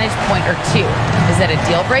percentage point or 2. Is that a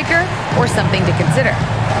deal breaker or something to consider?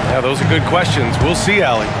 Yeah, those are good questions. We'll see,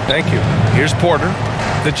 Allie. Thank you. Here's Porter.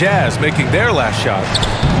 The Jazz making their last shot.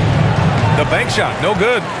 The bank shot, no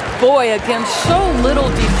good. Boy, against so little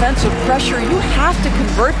defensive pressure, you have to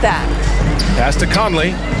convert that. Pass to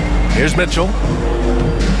Conley. Here's Mitchell.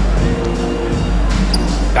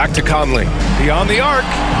 Back to Conley. Beyond the arc.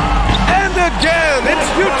 And again, it's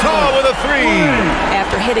Utah with a 3.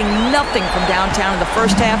 After hitting nothing from downtown in the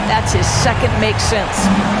first half, that's his second make sense.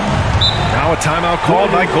 Now a timeout called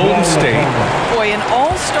by Golden State. Boy, an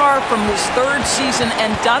all-star from his 3rd season,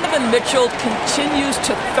 and Donovan Mitchell continues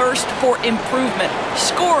to thirst for improvement.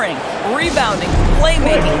 Scoring, rebounding,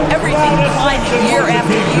 playmaking, everything climbing year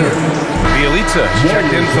after year. Bielitsa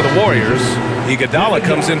checked in for the Warriors. Iguodala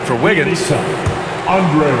comes in for Wiggins.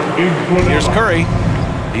 Here's Curry.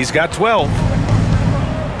 He's got 12.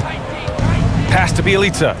 Pass to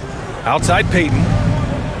Bielitsa. Outside Payton.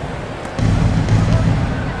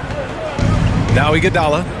 Now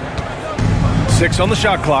Iguodala. 6 on the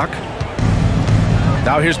shot clock.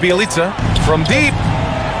 Now here's Bielitsa from deep.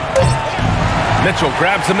 Mitchell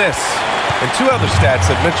grabs a miss. And 2 other stats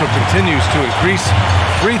that Mitchell continues to increase: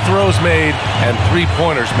 free throws made and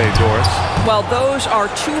 3-pointers made, Doris. Well, those are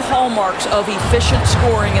 2 hallmarks of efficient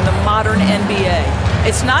scoring in the modern NBA.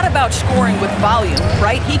 It's not about scoring with volume,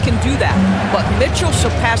 right? He can do that. But Mitchell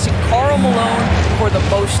surpassing Karl Malone for the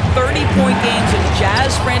most 30-point games in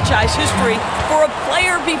Jazz franchise history for a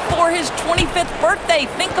player before his 25th birthday.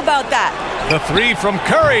 Think about that. The 3 from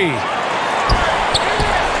Curry.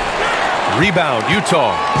 Rebound,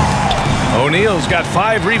 Utah. O'Neal's got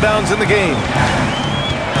 5 rebounds in the game.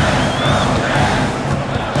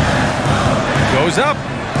 Goes up.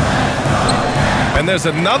 And there's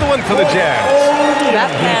another one for the Jazz.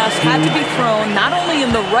 That pass had to be thrown not only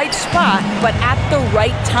in the right spot, but at the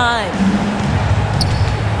right time.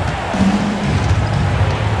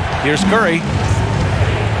 Here's Curry.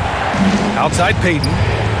 Outside Payton.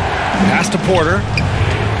 Pass to Porter.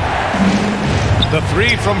 The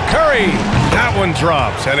 3 from Curry. That one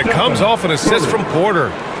drops, and it comes off an assist from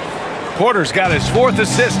Porter. Porter's got his 4th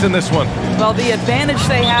assist in this one. Well, the advantage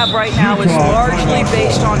they have right now is largely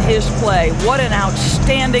based on his play. What an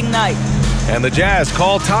outstanding night. And the Jazz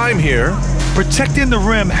call time here. Protecting the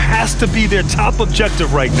rim has to be their top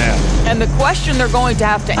objective right now. And the question they're going to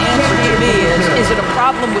have to answer to me is it a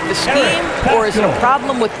problem with the scheme or is it a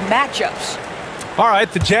problem with matchups? All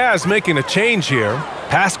right, the Jazz making a change here.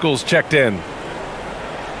 Pascal's checked in.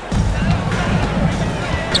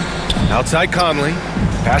 Outside Conley.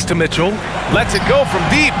 Pass to Mitchell. Lets it go from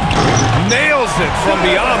deep. Nails it from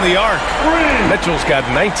beyond the arc. Mitchell's got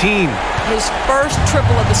 19. His first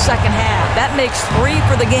triple of the second half. That makes 3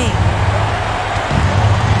 for the game.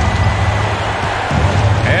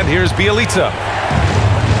 And here's Bielitsa.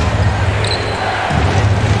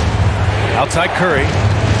 Outside Curry.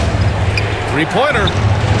 3-pointer.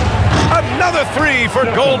 Another 3 for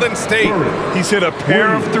Golden State. He's hit a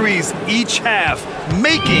pair of 3s each half,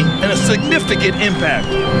 making a significant impact.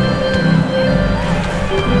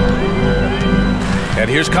 And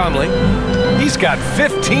here's Conley. He's got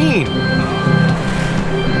 15.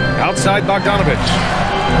 Outside Bogdanovich.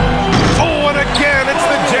 Oh, and again, it's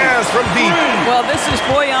the Jazz from deep. Well, this is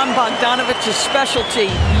Bojan Bogdanovich's specialty.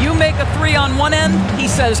 You make a 3 on one end, he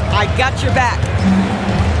says, I got your back.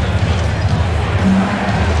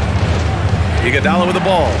 Iguodala with the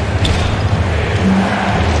ball.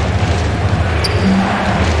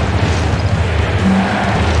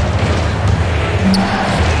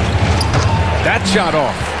 That shot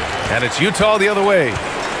off. And it's Utah the other way.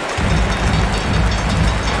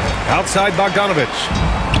 Outside Bogdanovich.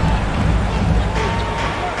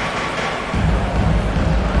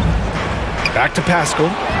 Back to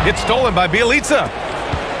Pascal. It's stolen by Bielitsa.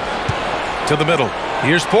 To the middle.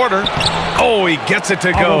 Here's Porter. Oh, he gets it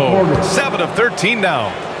to go. 7 of 13 now.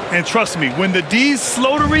 And trust me, when the D's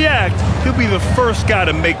slow to react, he'll be the first guy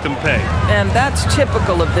to make them pay. And that's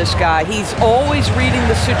typical of this guy. He's always reading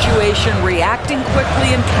the situation, reacting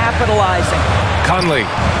quickly and capitalizing. Conley.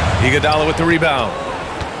 Iguodala with the rebound.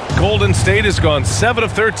 Golden State has gone 7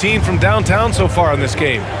 of 13 from downtown so far in this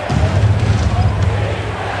game.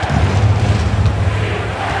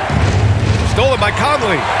 Stolen by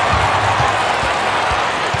Conley.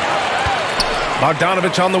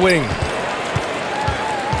 Bogdanovich on the wing.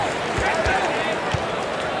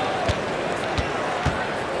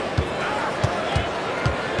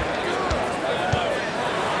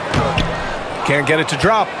 Can't get it to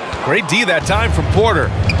drop. Great D that time from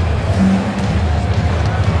Porter.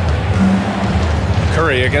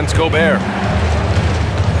 Curry against Gobert.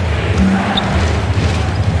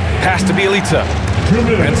 Pass to Bielitsa.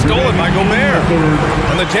 And stolen by Gobert.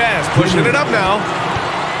 And the Jazz pushing it up now.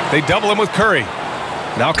 They double him with Curry.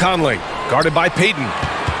 Now Conley, guarded by Payton.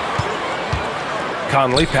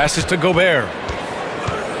 Conley passes to Gobert.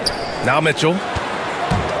 Now Mitchell.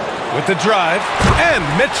 With the drive, and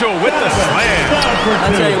Mitchell with the slam.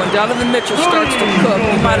 I'll tell you, when Donovan Mitchell starts to cook,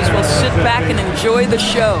 you might as well sit back and enjoy the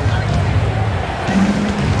show.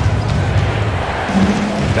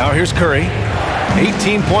 Now here's Curry.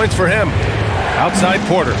 18 points for him. Outside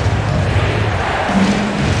Porter.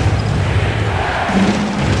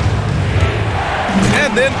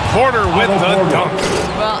 And then Porter with the dunk.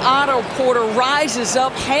 Well, Otto Porter rises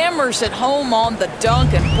up, hammers it home on the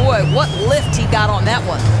dunk, and boy, what lift he got on that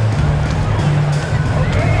one.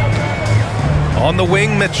 On the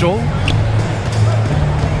wing, Mitchell.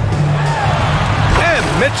 And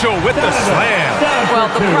Mitchell with the slam. Well,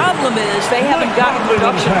 the problem is they haven't gotten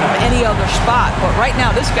production from any other spot, but right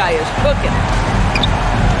now this guy is cooking.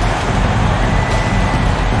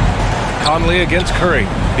 Conley against Curry.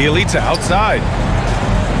 Bielitsa outside.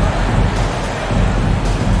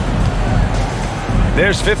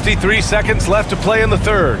 There's 53 seconds left to play in the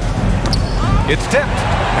third. It's tipped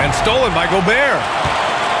and stolen by Gobert.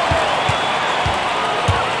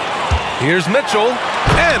 Here's Mitchell,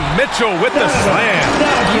 and Mitchell with the slam.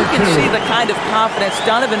 You can see the kind of confidence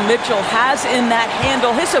Donovan Mitchell has in that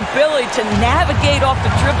handle. His ability to navigate off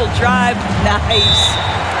the dribble drive, nice.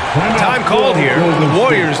 Time called here. The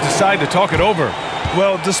Warriors decide to talk it over.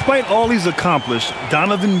 Well, despite all he's accomplished,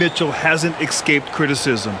 Donovan Mitchell hasn't escaped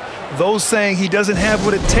criticism. Those saying he doesn't have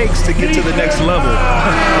what it takes to get to the next level.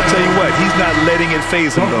 I'll tell you what, he's not letting it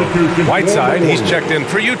faze him, though. Whiteside, he's checked in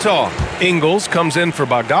for Utah. Ingles comes in for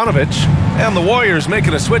Bogdanovich. And the Warriors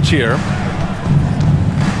making a switch here.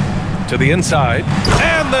 To the inside.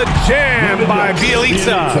 And the jam by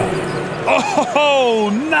Bielitsa. Oh,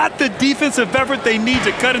 not the defensive effort they need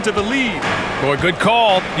to cut into the lead. Boy, good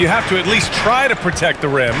call. You have to at least try to protect the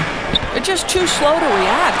rim. They're just too slow to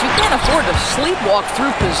react. You can't afford to sleepwalk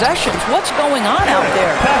through possessions. What's going on out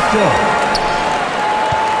there?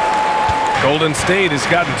 Golden State has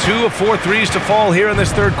gotten 2 of 4 threes to fall here in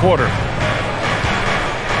this third quarter.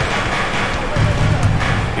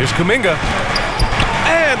 Here's Kuminga.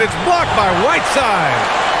 And it's blocked by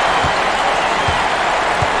Whiteside.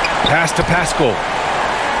 Pass to Pascal.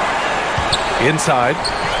 Inside.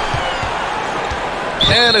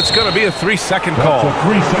 And it's going to be a 3-second call. That's a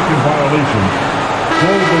 3-second violation.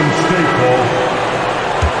 Golden State ball.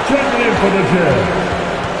 Checking in for the Jazz.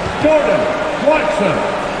 Jordan Watson.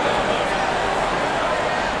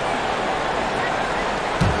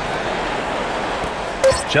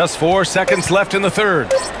 Just 4 seconds left in the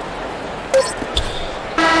third.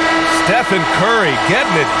 Stephen Curry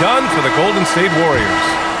getting it done for the Golden State Warriors,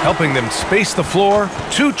 helping them space the floor.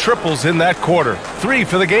 2 triples in that quarter. 3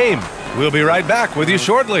 for the game. We'll be right back with you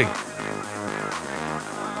shortly.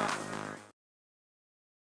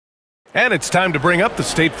 And it's time to bring up the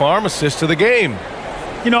State Farm assist of the game.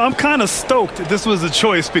 You know, I'm kind of stoked this was a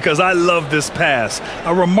choice because I love this pass.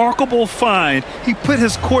 A remarkable find. He put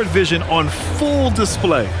his court vision on full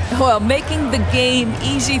display. Well, making the game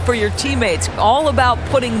easy for your teammates. All about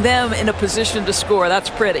putting them in a position to score. That's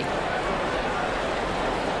pretty.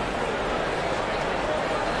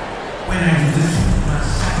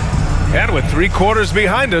 And with 3 quarters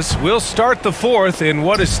behind us, we'll start the fourth in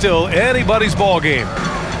what is still anybody's ball game.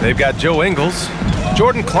 They've got Joe Ingles.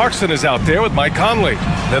 Jordan Clarkson is out there with Mike Conley.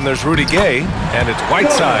 Then there's Rudy Gay, and it's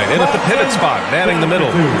Whiteside in at the pivot spot, manning the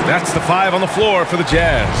middle. That's the 5 on the floor for the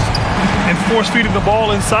Jazz. And force-feeding the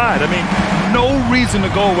ball inside. I mean, no reason to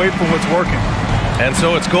go away from what's working. And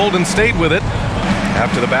so it's Golden State with it.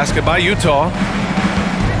 After the basket by Utah.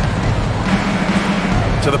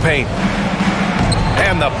 To the paint.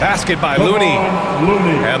 And the basket by Looney.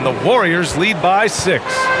 And the Warriors lead by 6.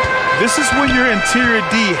 This is when your interior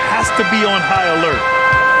D has to be on high alert.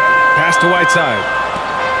 Pass to Whiteside.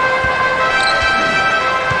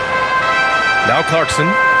 Now Clarkson.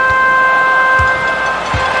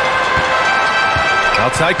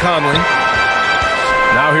 Outside Conley.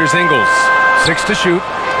 Now here's Ingles. 6 to shoot.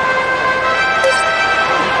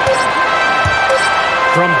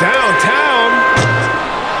 From downtown,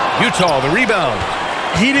 Utah, the rebound.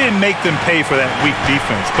 He didn't make them pay for that weak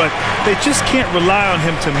defense, but they just can't rely on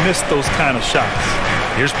him to miss those kind of shots.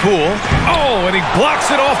 Here's Poole. Oh, and he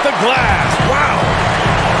blocks it off the glass. Wow.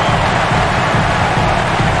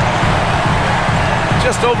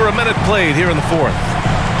 Just over a minute played here in the fourth.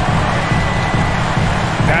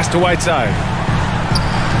 Pass to Whiteside.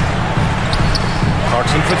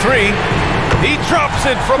 Clarkson for three. He drops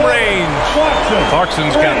it from range.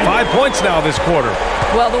 Clarkson's got 5 points now this quarter.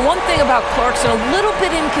 Well, the one thing about Clarkson, a little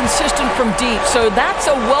bit inconsistent from deep, so that's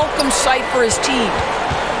a welcome sight for his team.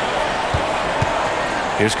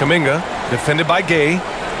 Here's Kuminga, defended by Gay.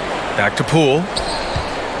 Back to Poole.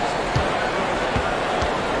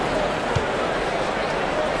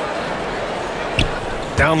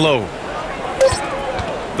 Down low.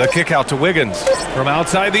 The kick out to Wiggins from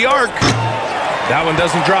outside the arc. That one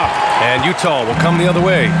doesn't drop, and Utah will come the other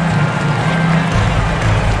way.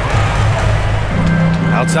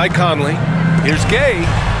 Outside Conley. Here's Gay.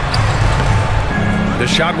 The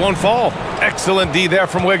shot won't fall. Excellent D there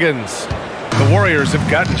from Wiggins. The Warriors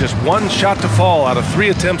have gotten just one shot to fall out of 3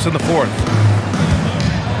 attempts in the fourth.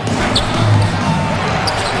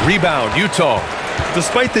 Rebound, Utah.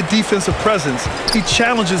 Despite the defensive presence, he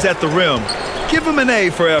challenges at the rim. Give him an A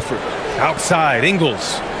for effort. Outside,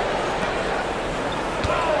 Ingles.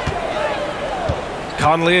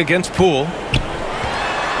 Conley against Poole.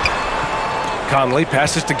 Conley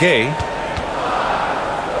passes to Gay.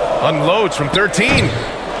 Unloads from 13.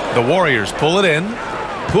 The Warriors pull it in.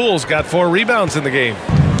 Poole's got 4 rebounds in the game.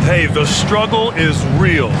 Hey, the struggle is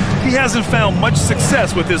real. He hasn't found much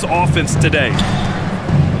success with his offense today.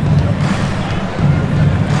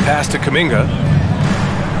 Pass to Kuminga.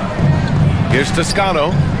 Here's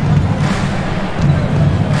Toscano.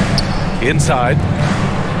 Inside.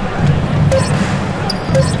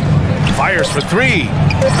 Fires for 3.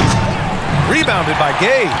 Rebounded by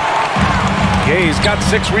Gay. Gay's got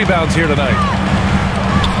 6 rebounds here tonight.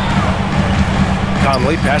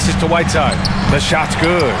 Conley passes to Whiteside. The shot's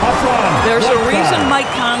good. There's a reason Mike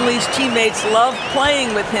Conley's teammates love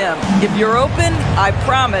playing with him. If you're open, I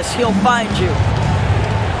promise he'll find you.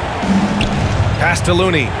 Pass to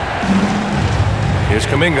Looney. Here's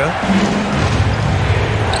Kuminga.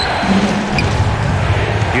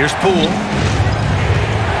 Here's Poole.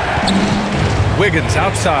 Wiggins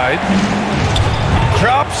outside.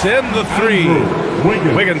 Drops in the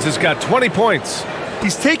 3. Wiggins has got 20 points.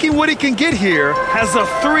 He's taking what he can get here, has a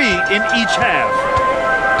 3 in each half.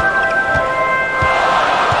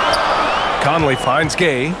 Conley finds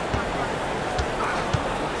Gay.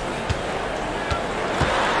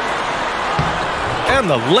 And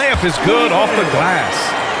the layup is good off the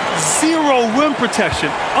glass. 0 rim protection.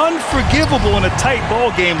 Unforgivable in a tight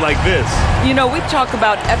ball game like this. You know, we talk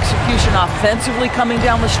about execution offensively coming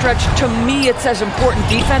down the stretch. To me, it's as important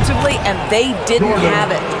defensively, and they didn't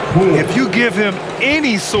have it. If you give him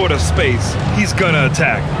any sort of space, he's going to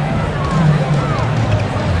attack.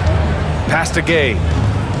 Pass to Gay.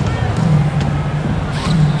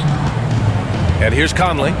 And here's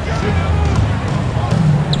Conley.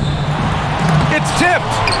 It's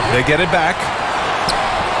tipped. They get it back.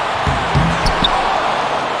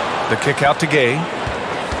 The kick out to Gay.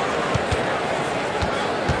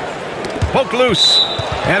 Poke loose.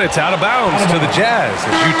 And it's out of bounds to the Jazz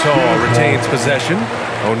as Utah retains possession.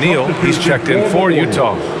 O'Neal, he's checked in for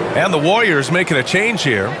Utah. And the Warriors making a change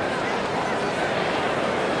here.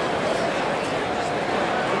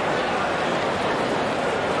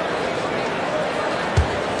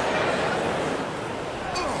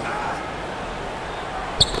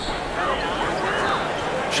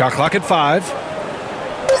 Shot clock at 5.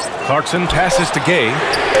 Clarkson passes to Gay.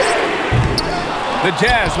 The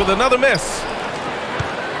Jazz with another miss.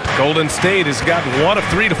 Golden State has gotten 1 of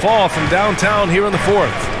 3 to fall from downtown here in the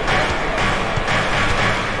fourth.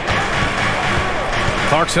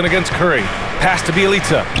 Clarkson against Curry. Pass to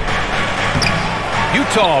Bielitsa.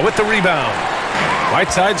 Utah with the rebound.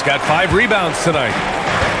 Whiteside's got 5 rebounds tonight.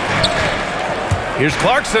 Here's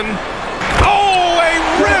Clarkson. Oh, a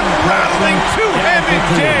rim-rattling two-handed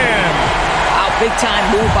jam. Wow, big-time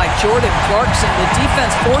move by Jordan Clarkson. The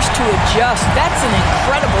defense forced to adjust. That's an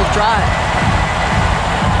incredible drive.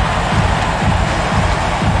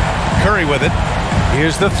 Curry with it.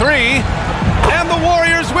 Here's the 3. And the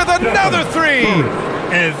Warriors with another 3.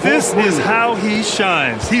 And this is how he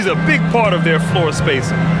shines. He's a big part of their floor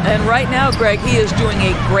spacing. And right now, Greg, he is doing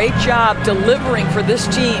a great job delivering for this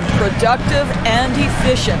team. Productive and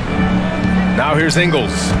efficient. Now here's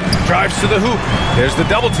Ingles. Drives to the hoop. There's the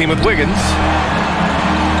double team with Wiggins.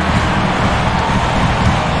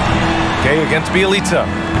 Gay against Bielitsa.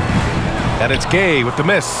 And it's Gay with the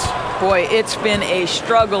miss. Boy, it's been a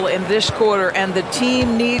struggle in this quarter, and the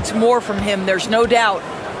team needs more from him. There's no doubt.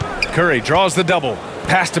 Curry draws the double.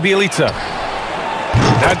 Pass to Bielitsa.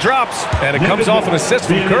 That drops, and it comes off an assist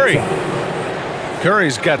from Curry.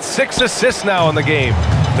 Curry's got 6 assists now in the game.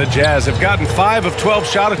 The Jazz have gotten 5 of 12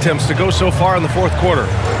 shot attempts to go so far in the fourth quarter.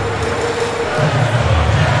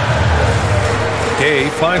 Gay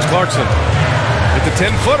finds Clarkson with the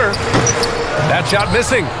 10-footer. That shot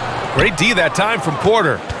missing. Great D that time from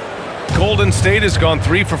Porter. Golden State has gone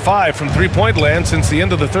 3 for 5 from three-point land since the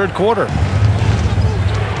end of the third quarter.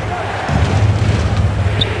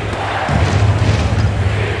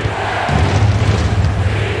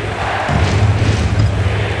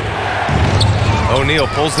 O'Neal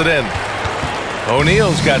pulls it in.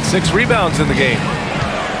 O'Neal's got 6 rebounds in the game.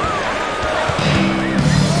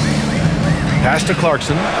 Pass to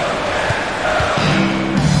Clarkson.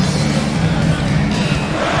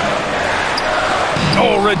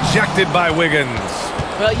 Oh, rejected by Wiggins.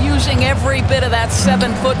 Well, using every bit of that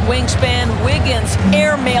 7-foot wingspan, Wiggins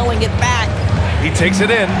airmailing it back. He takes it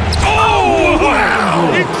in. Oh, wow!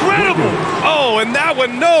 Incredible! Oh, and that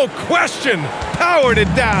one, no question, powered it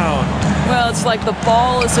down. Well, it's like the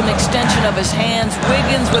ball is an extension of his hands.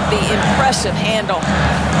 Wiggins with the impressive handle.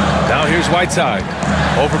 Now here's Whiteside.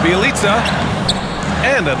 Over Bielitsa.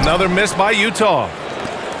 And another miss by Utah.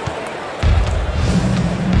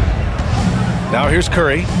 Now here's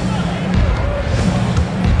Curry.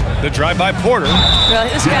 The drive by Porter. Well,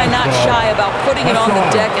 this guy not shy about putting it on the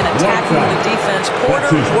deck and attacking the defense.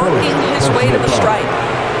 Porter working his way to the stripe.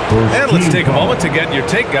 And let's take a moment to get your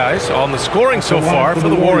take, guys, on the scoring so far for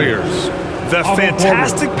the Warriors. The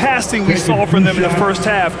fantastic passing we saw from them in the first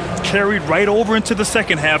half carried right over into the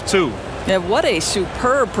second half, too. Yeah, what a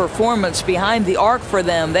superb performance behind the arc for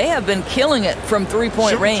them. They have been killing it from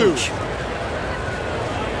three-point range.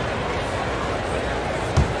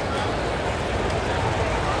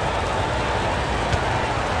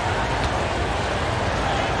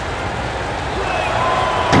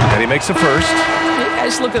 And he makes the first. You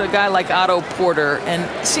guys look at a guy like Otto Porter, and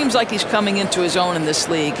it seems like he's coming into his own in this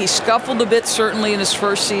league. He scuffled a bit, certainly, in his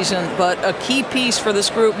first season, but a key piece for this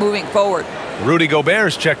group moving forward. Rudy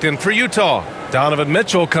Gobert's checked in for Utah. Donovan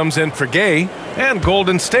Mitchell comes in for Gay. And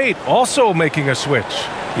Golden State also making a switch.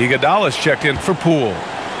 Iguodala's checked in for Poole.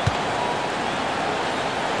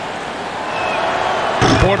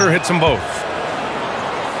 Porter hits them both.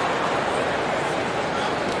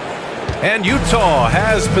 And Utah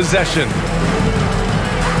has possession.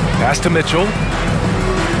 Pass to Mitchell.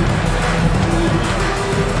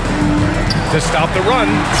 To stop the run.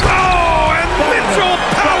 Oh, and Mitchell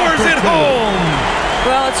powers it home.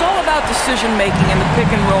 Well, it's all about decision-making in the pick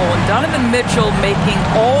and roll, and Donovan Mitchell making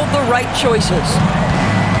all the right choices.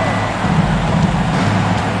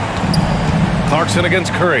 Clarkson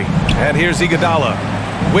against Curry. And here's Iguodala.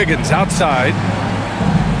 Wiggins outside.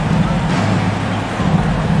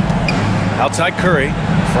 Outside Curry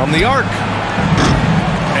from the arc.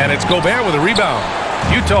 And it's Gobert with a rebound.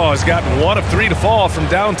 Utah has gotten 1 of 3 to fall from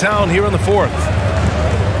downtown here in the fourth.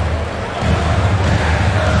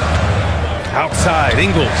 Outside,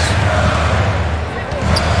 Ingles.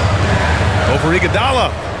 Over Iguodala.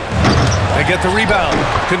 They get the rebound.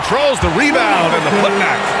 Controls the rebound and the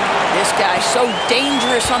putback. This guy's so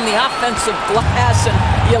dangerous on the offensive glass, and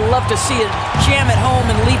you love to see it jam it home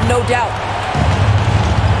and leave no doubt.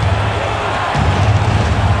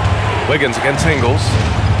 Wiggins against Ingles.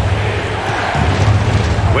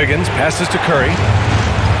 Wiggins passes to Curry.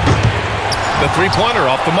 The three-pointer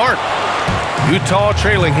off the mark. Utah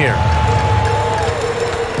trailing here.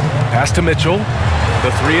 Pass to Mitchell.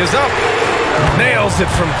 The three is up. Nails it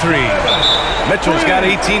from 3. Mitchell's got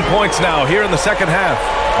 18 points now here in the second half.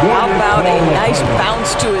 How about a nice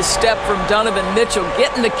bounce to his step from Donovan Mitchell?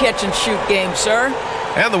 Get in the catch-and-shoot game, sir.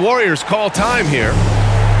 And the Warriors call time here.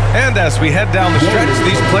 And as we head down the stretch,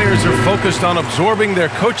 these players are focused on absorbing their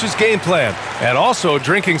coach's game plan and also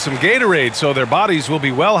drinking some Gatorade so their bodies will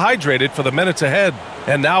be well hydrated for the minutes ahead.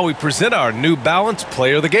 And now we present our new balanced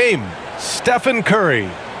player of the game, Stephen Curry.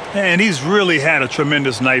 And he's really had a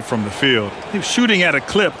tremendous night from the field. He's shooting at a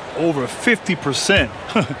clip over 50%.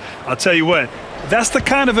 I'll tell you what, that's the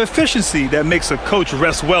kind of efficiency that makes a coach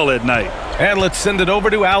rest well at night. And let's send it over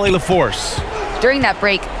to Allie LaForce. During that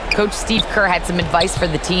break, Coach Steve Kerr had some advice for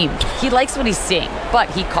the team. He likes what he's seeing, but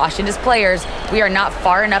he cautioned his players, we are not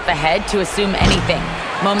far enough ahead to assume anything.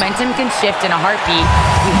 Momentum can shift in a heartbeat.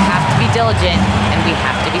 We have to be diligent, and we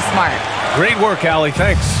have to be smart. Great work, Allie.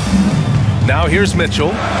 Thanks. Now here's Mitchell.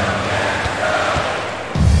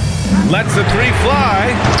 Lets the three fly.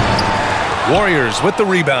 Warriors with the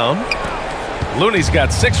rebound. Looney's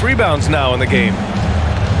got 6 rebounds now in the game.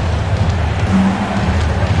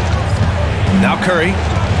 Now Curry.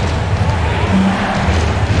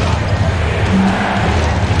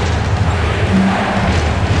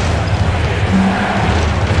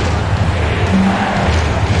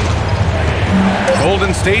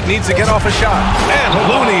 Golden State needs to get off a shot. And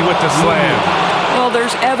Looney with the slam. Well,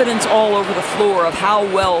 there's evidence all over the floor of how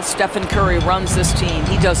well Stephen Curry runs this team.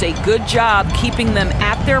 He does a good job keeping them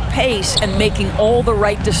at their pace and making all the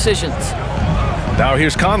right decisions. Now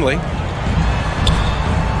here's Conley.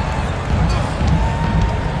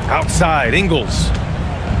 Outside, Ingles.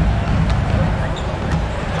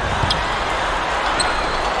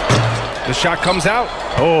 The shot comes out.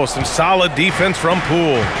 Oh, some solid defense from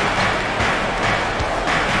Poole.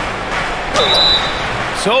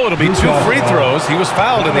 So it'll be 2 free throws. He was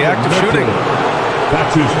fouled in the act of shooting.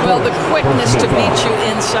 Well, the quickness to beat you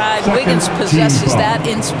inside. Wiggins possesses that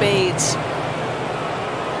in spades.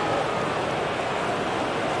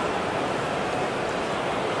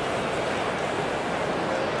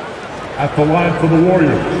 At the line for the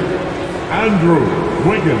Warriors, Andrew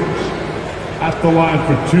Wiggins. At the line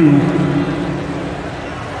for 2.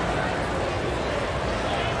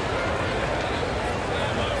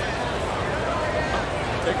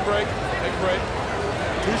 Take a break. Take a break.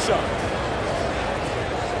 2 shots.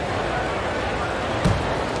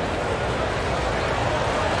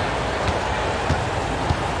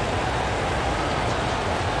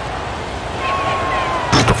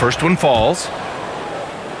 The first one falls.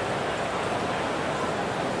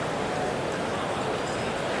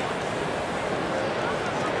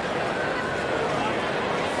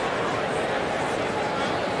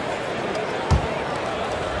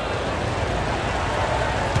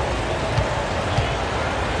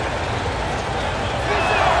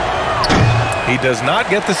 He does not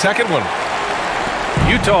get the second one.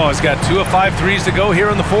 Utah has got 2 of 5 threes to go here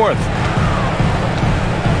in the 4th.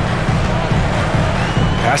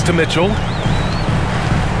 Pass to Mitchell.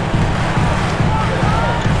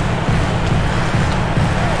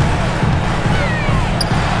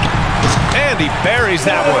 And he buries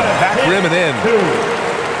that one. Back rim and in.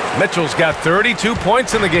 Mitchell's got 32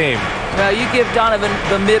 points in the game. Well, you give Donovan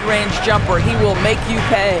the mid-range jumper, he will make you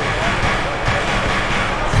pay.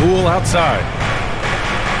 Poole outside.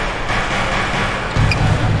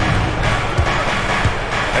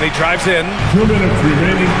 And he drives in. 2 minutes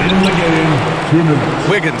remaining in the game. 2 minutes.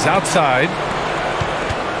 Wiggins outside.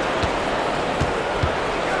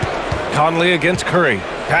 Conley against Curry.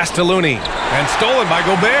 Pass to Looney. And stolen by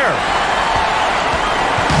Gobert.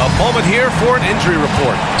 A moment here for an injury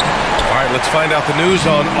report. All right, let's find out the news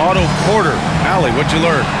on Otto Porter. Allie, what'd you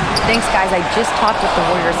learn? Thanks, guys. I just talked with the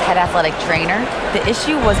Warriors' head athletic trainer. The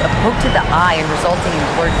issue was a poke to the eye and resulting in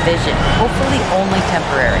blurred vision. Hopefully only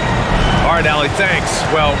temporary. All right, Allie, thanks.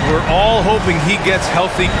 Well, we're all hoping he gets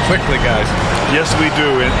healthy quickly, guys. Yes, we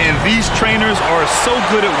do. And these trainers are so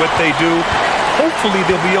good at what they do. Hopefully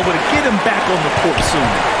they'll be able to get him back on the court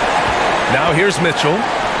soon. Now here's Mitchell.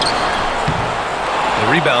 The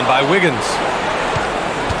rebound by Wiggins.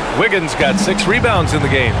 Wiggins got 6 rebounds in the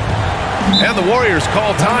game. And the Warriors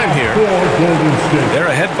call time here. They're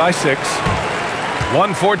ahead by 6.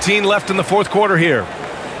 1:14 left in the 4th quarter here.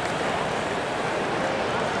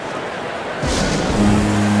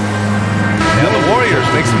 And the Warriors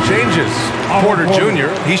make some changes. Porter Jr.,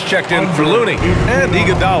 he's checked in for Looney. And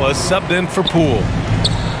Iguodala subbed in for Poole.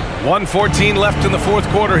 1:14 left in the 4th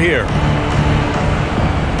quarter here.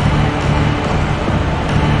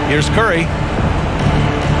 Here's Curry.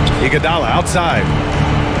 Iguodala outside.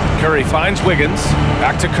 Curry finds Wiggins.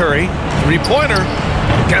 Back to Curry. 3-pointer.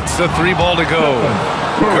 Gets the 3 ball to go.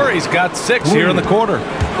 Curry's got 6 here in the quarter.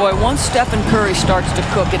 Boy, once Stephen Curry starts to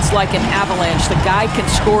cook, it's like an avalanche. The guy can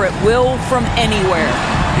score at will from anywhere.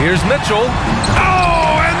 Here's Mitchell.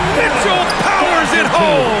 Oh, and Mitchell powers it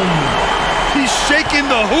home. He's shaking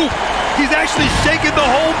the hoop. He's actually shaking the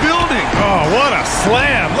whole building. Oh, what a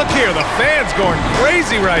slam. Look here, the fans going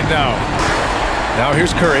crazy right now. Now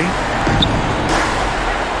here's Curry.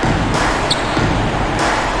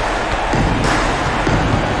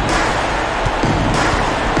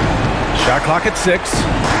 Shot clock at 6.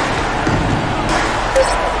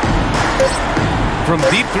 From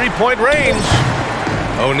deep 3-point range,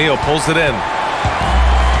 O'Neal pulls it in.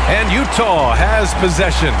 And Utah has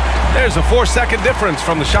possession. There's a 4-second difference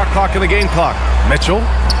from the shot clock and the game clock. Mitchell,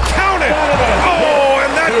 count it! Oh,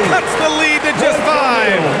 and that cuts the lead to just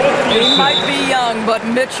 5. He might be young, but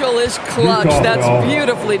Mitchell is clutch. That's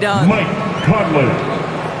beautifully done. Mike Conley.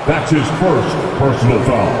 That's his first personal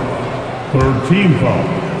foul. 3rd team foul.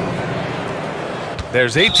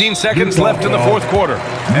 There's 18 seconds left in the fourth quarter,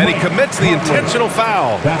 and he commits the intentional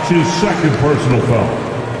foul. That's his second personal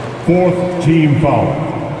foul. Fourth team foul.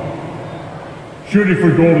 Shooting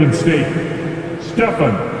for Golden State,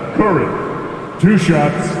 Stephen Curry. 2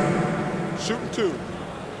 shots. Shooting 2.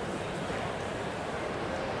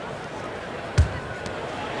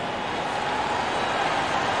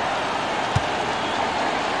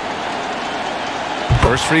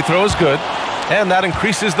 First free throw is good, and that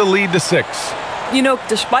increases the lead to 6. You know,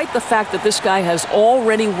 despite the fact that this guy has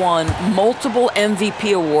already won multiple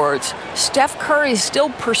MVP awards, Steph Curry is still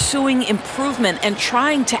pursuing improvement and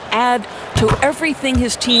trying to add to everything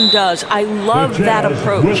his team does. I love that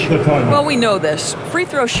approach. Well, we know this. Free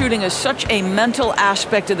throw shooting is such a mental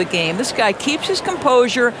aspect of the game. This guy keeps his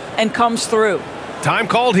composure and comes through. Time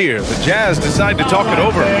called here. The Jazz decide to talk it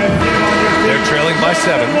over. They're trailing by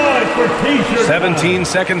 7. 17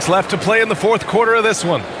 seconds left to play in the fourth quarter of this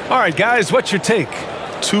one. All right, guys, what's your take?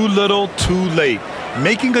 Too little, too late.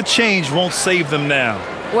 Making a change won't save them now.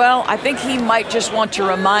 Well, I think he might just want to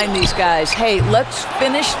remind these guys, hey, let's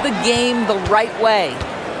finish the game the right way.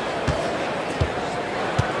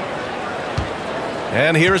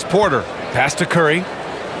 And here's Porter. Pass to Curry.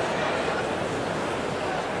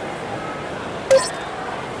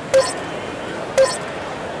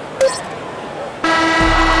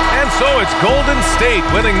 So it's Golden State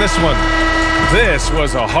winning this one. This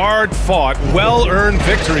was a hard-fought, well-earned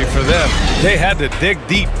victory for them. They had to dig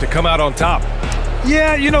deep to come out on top.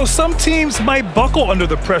 Yeah, you know, some teams might buckle under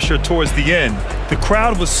the pressure towards the end. The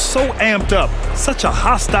crowd was so amped up, such a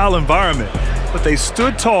hostile environment, but they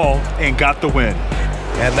stood tall and got the win.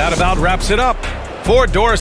 And that about wraps it up. For Doris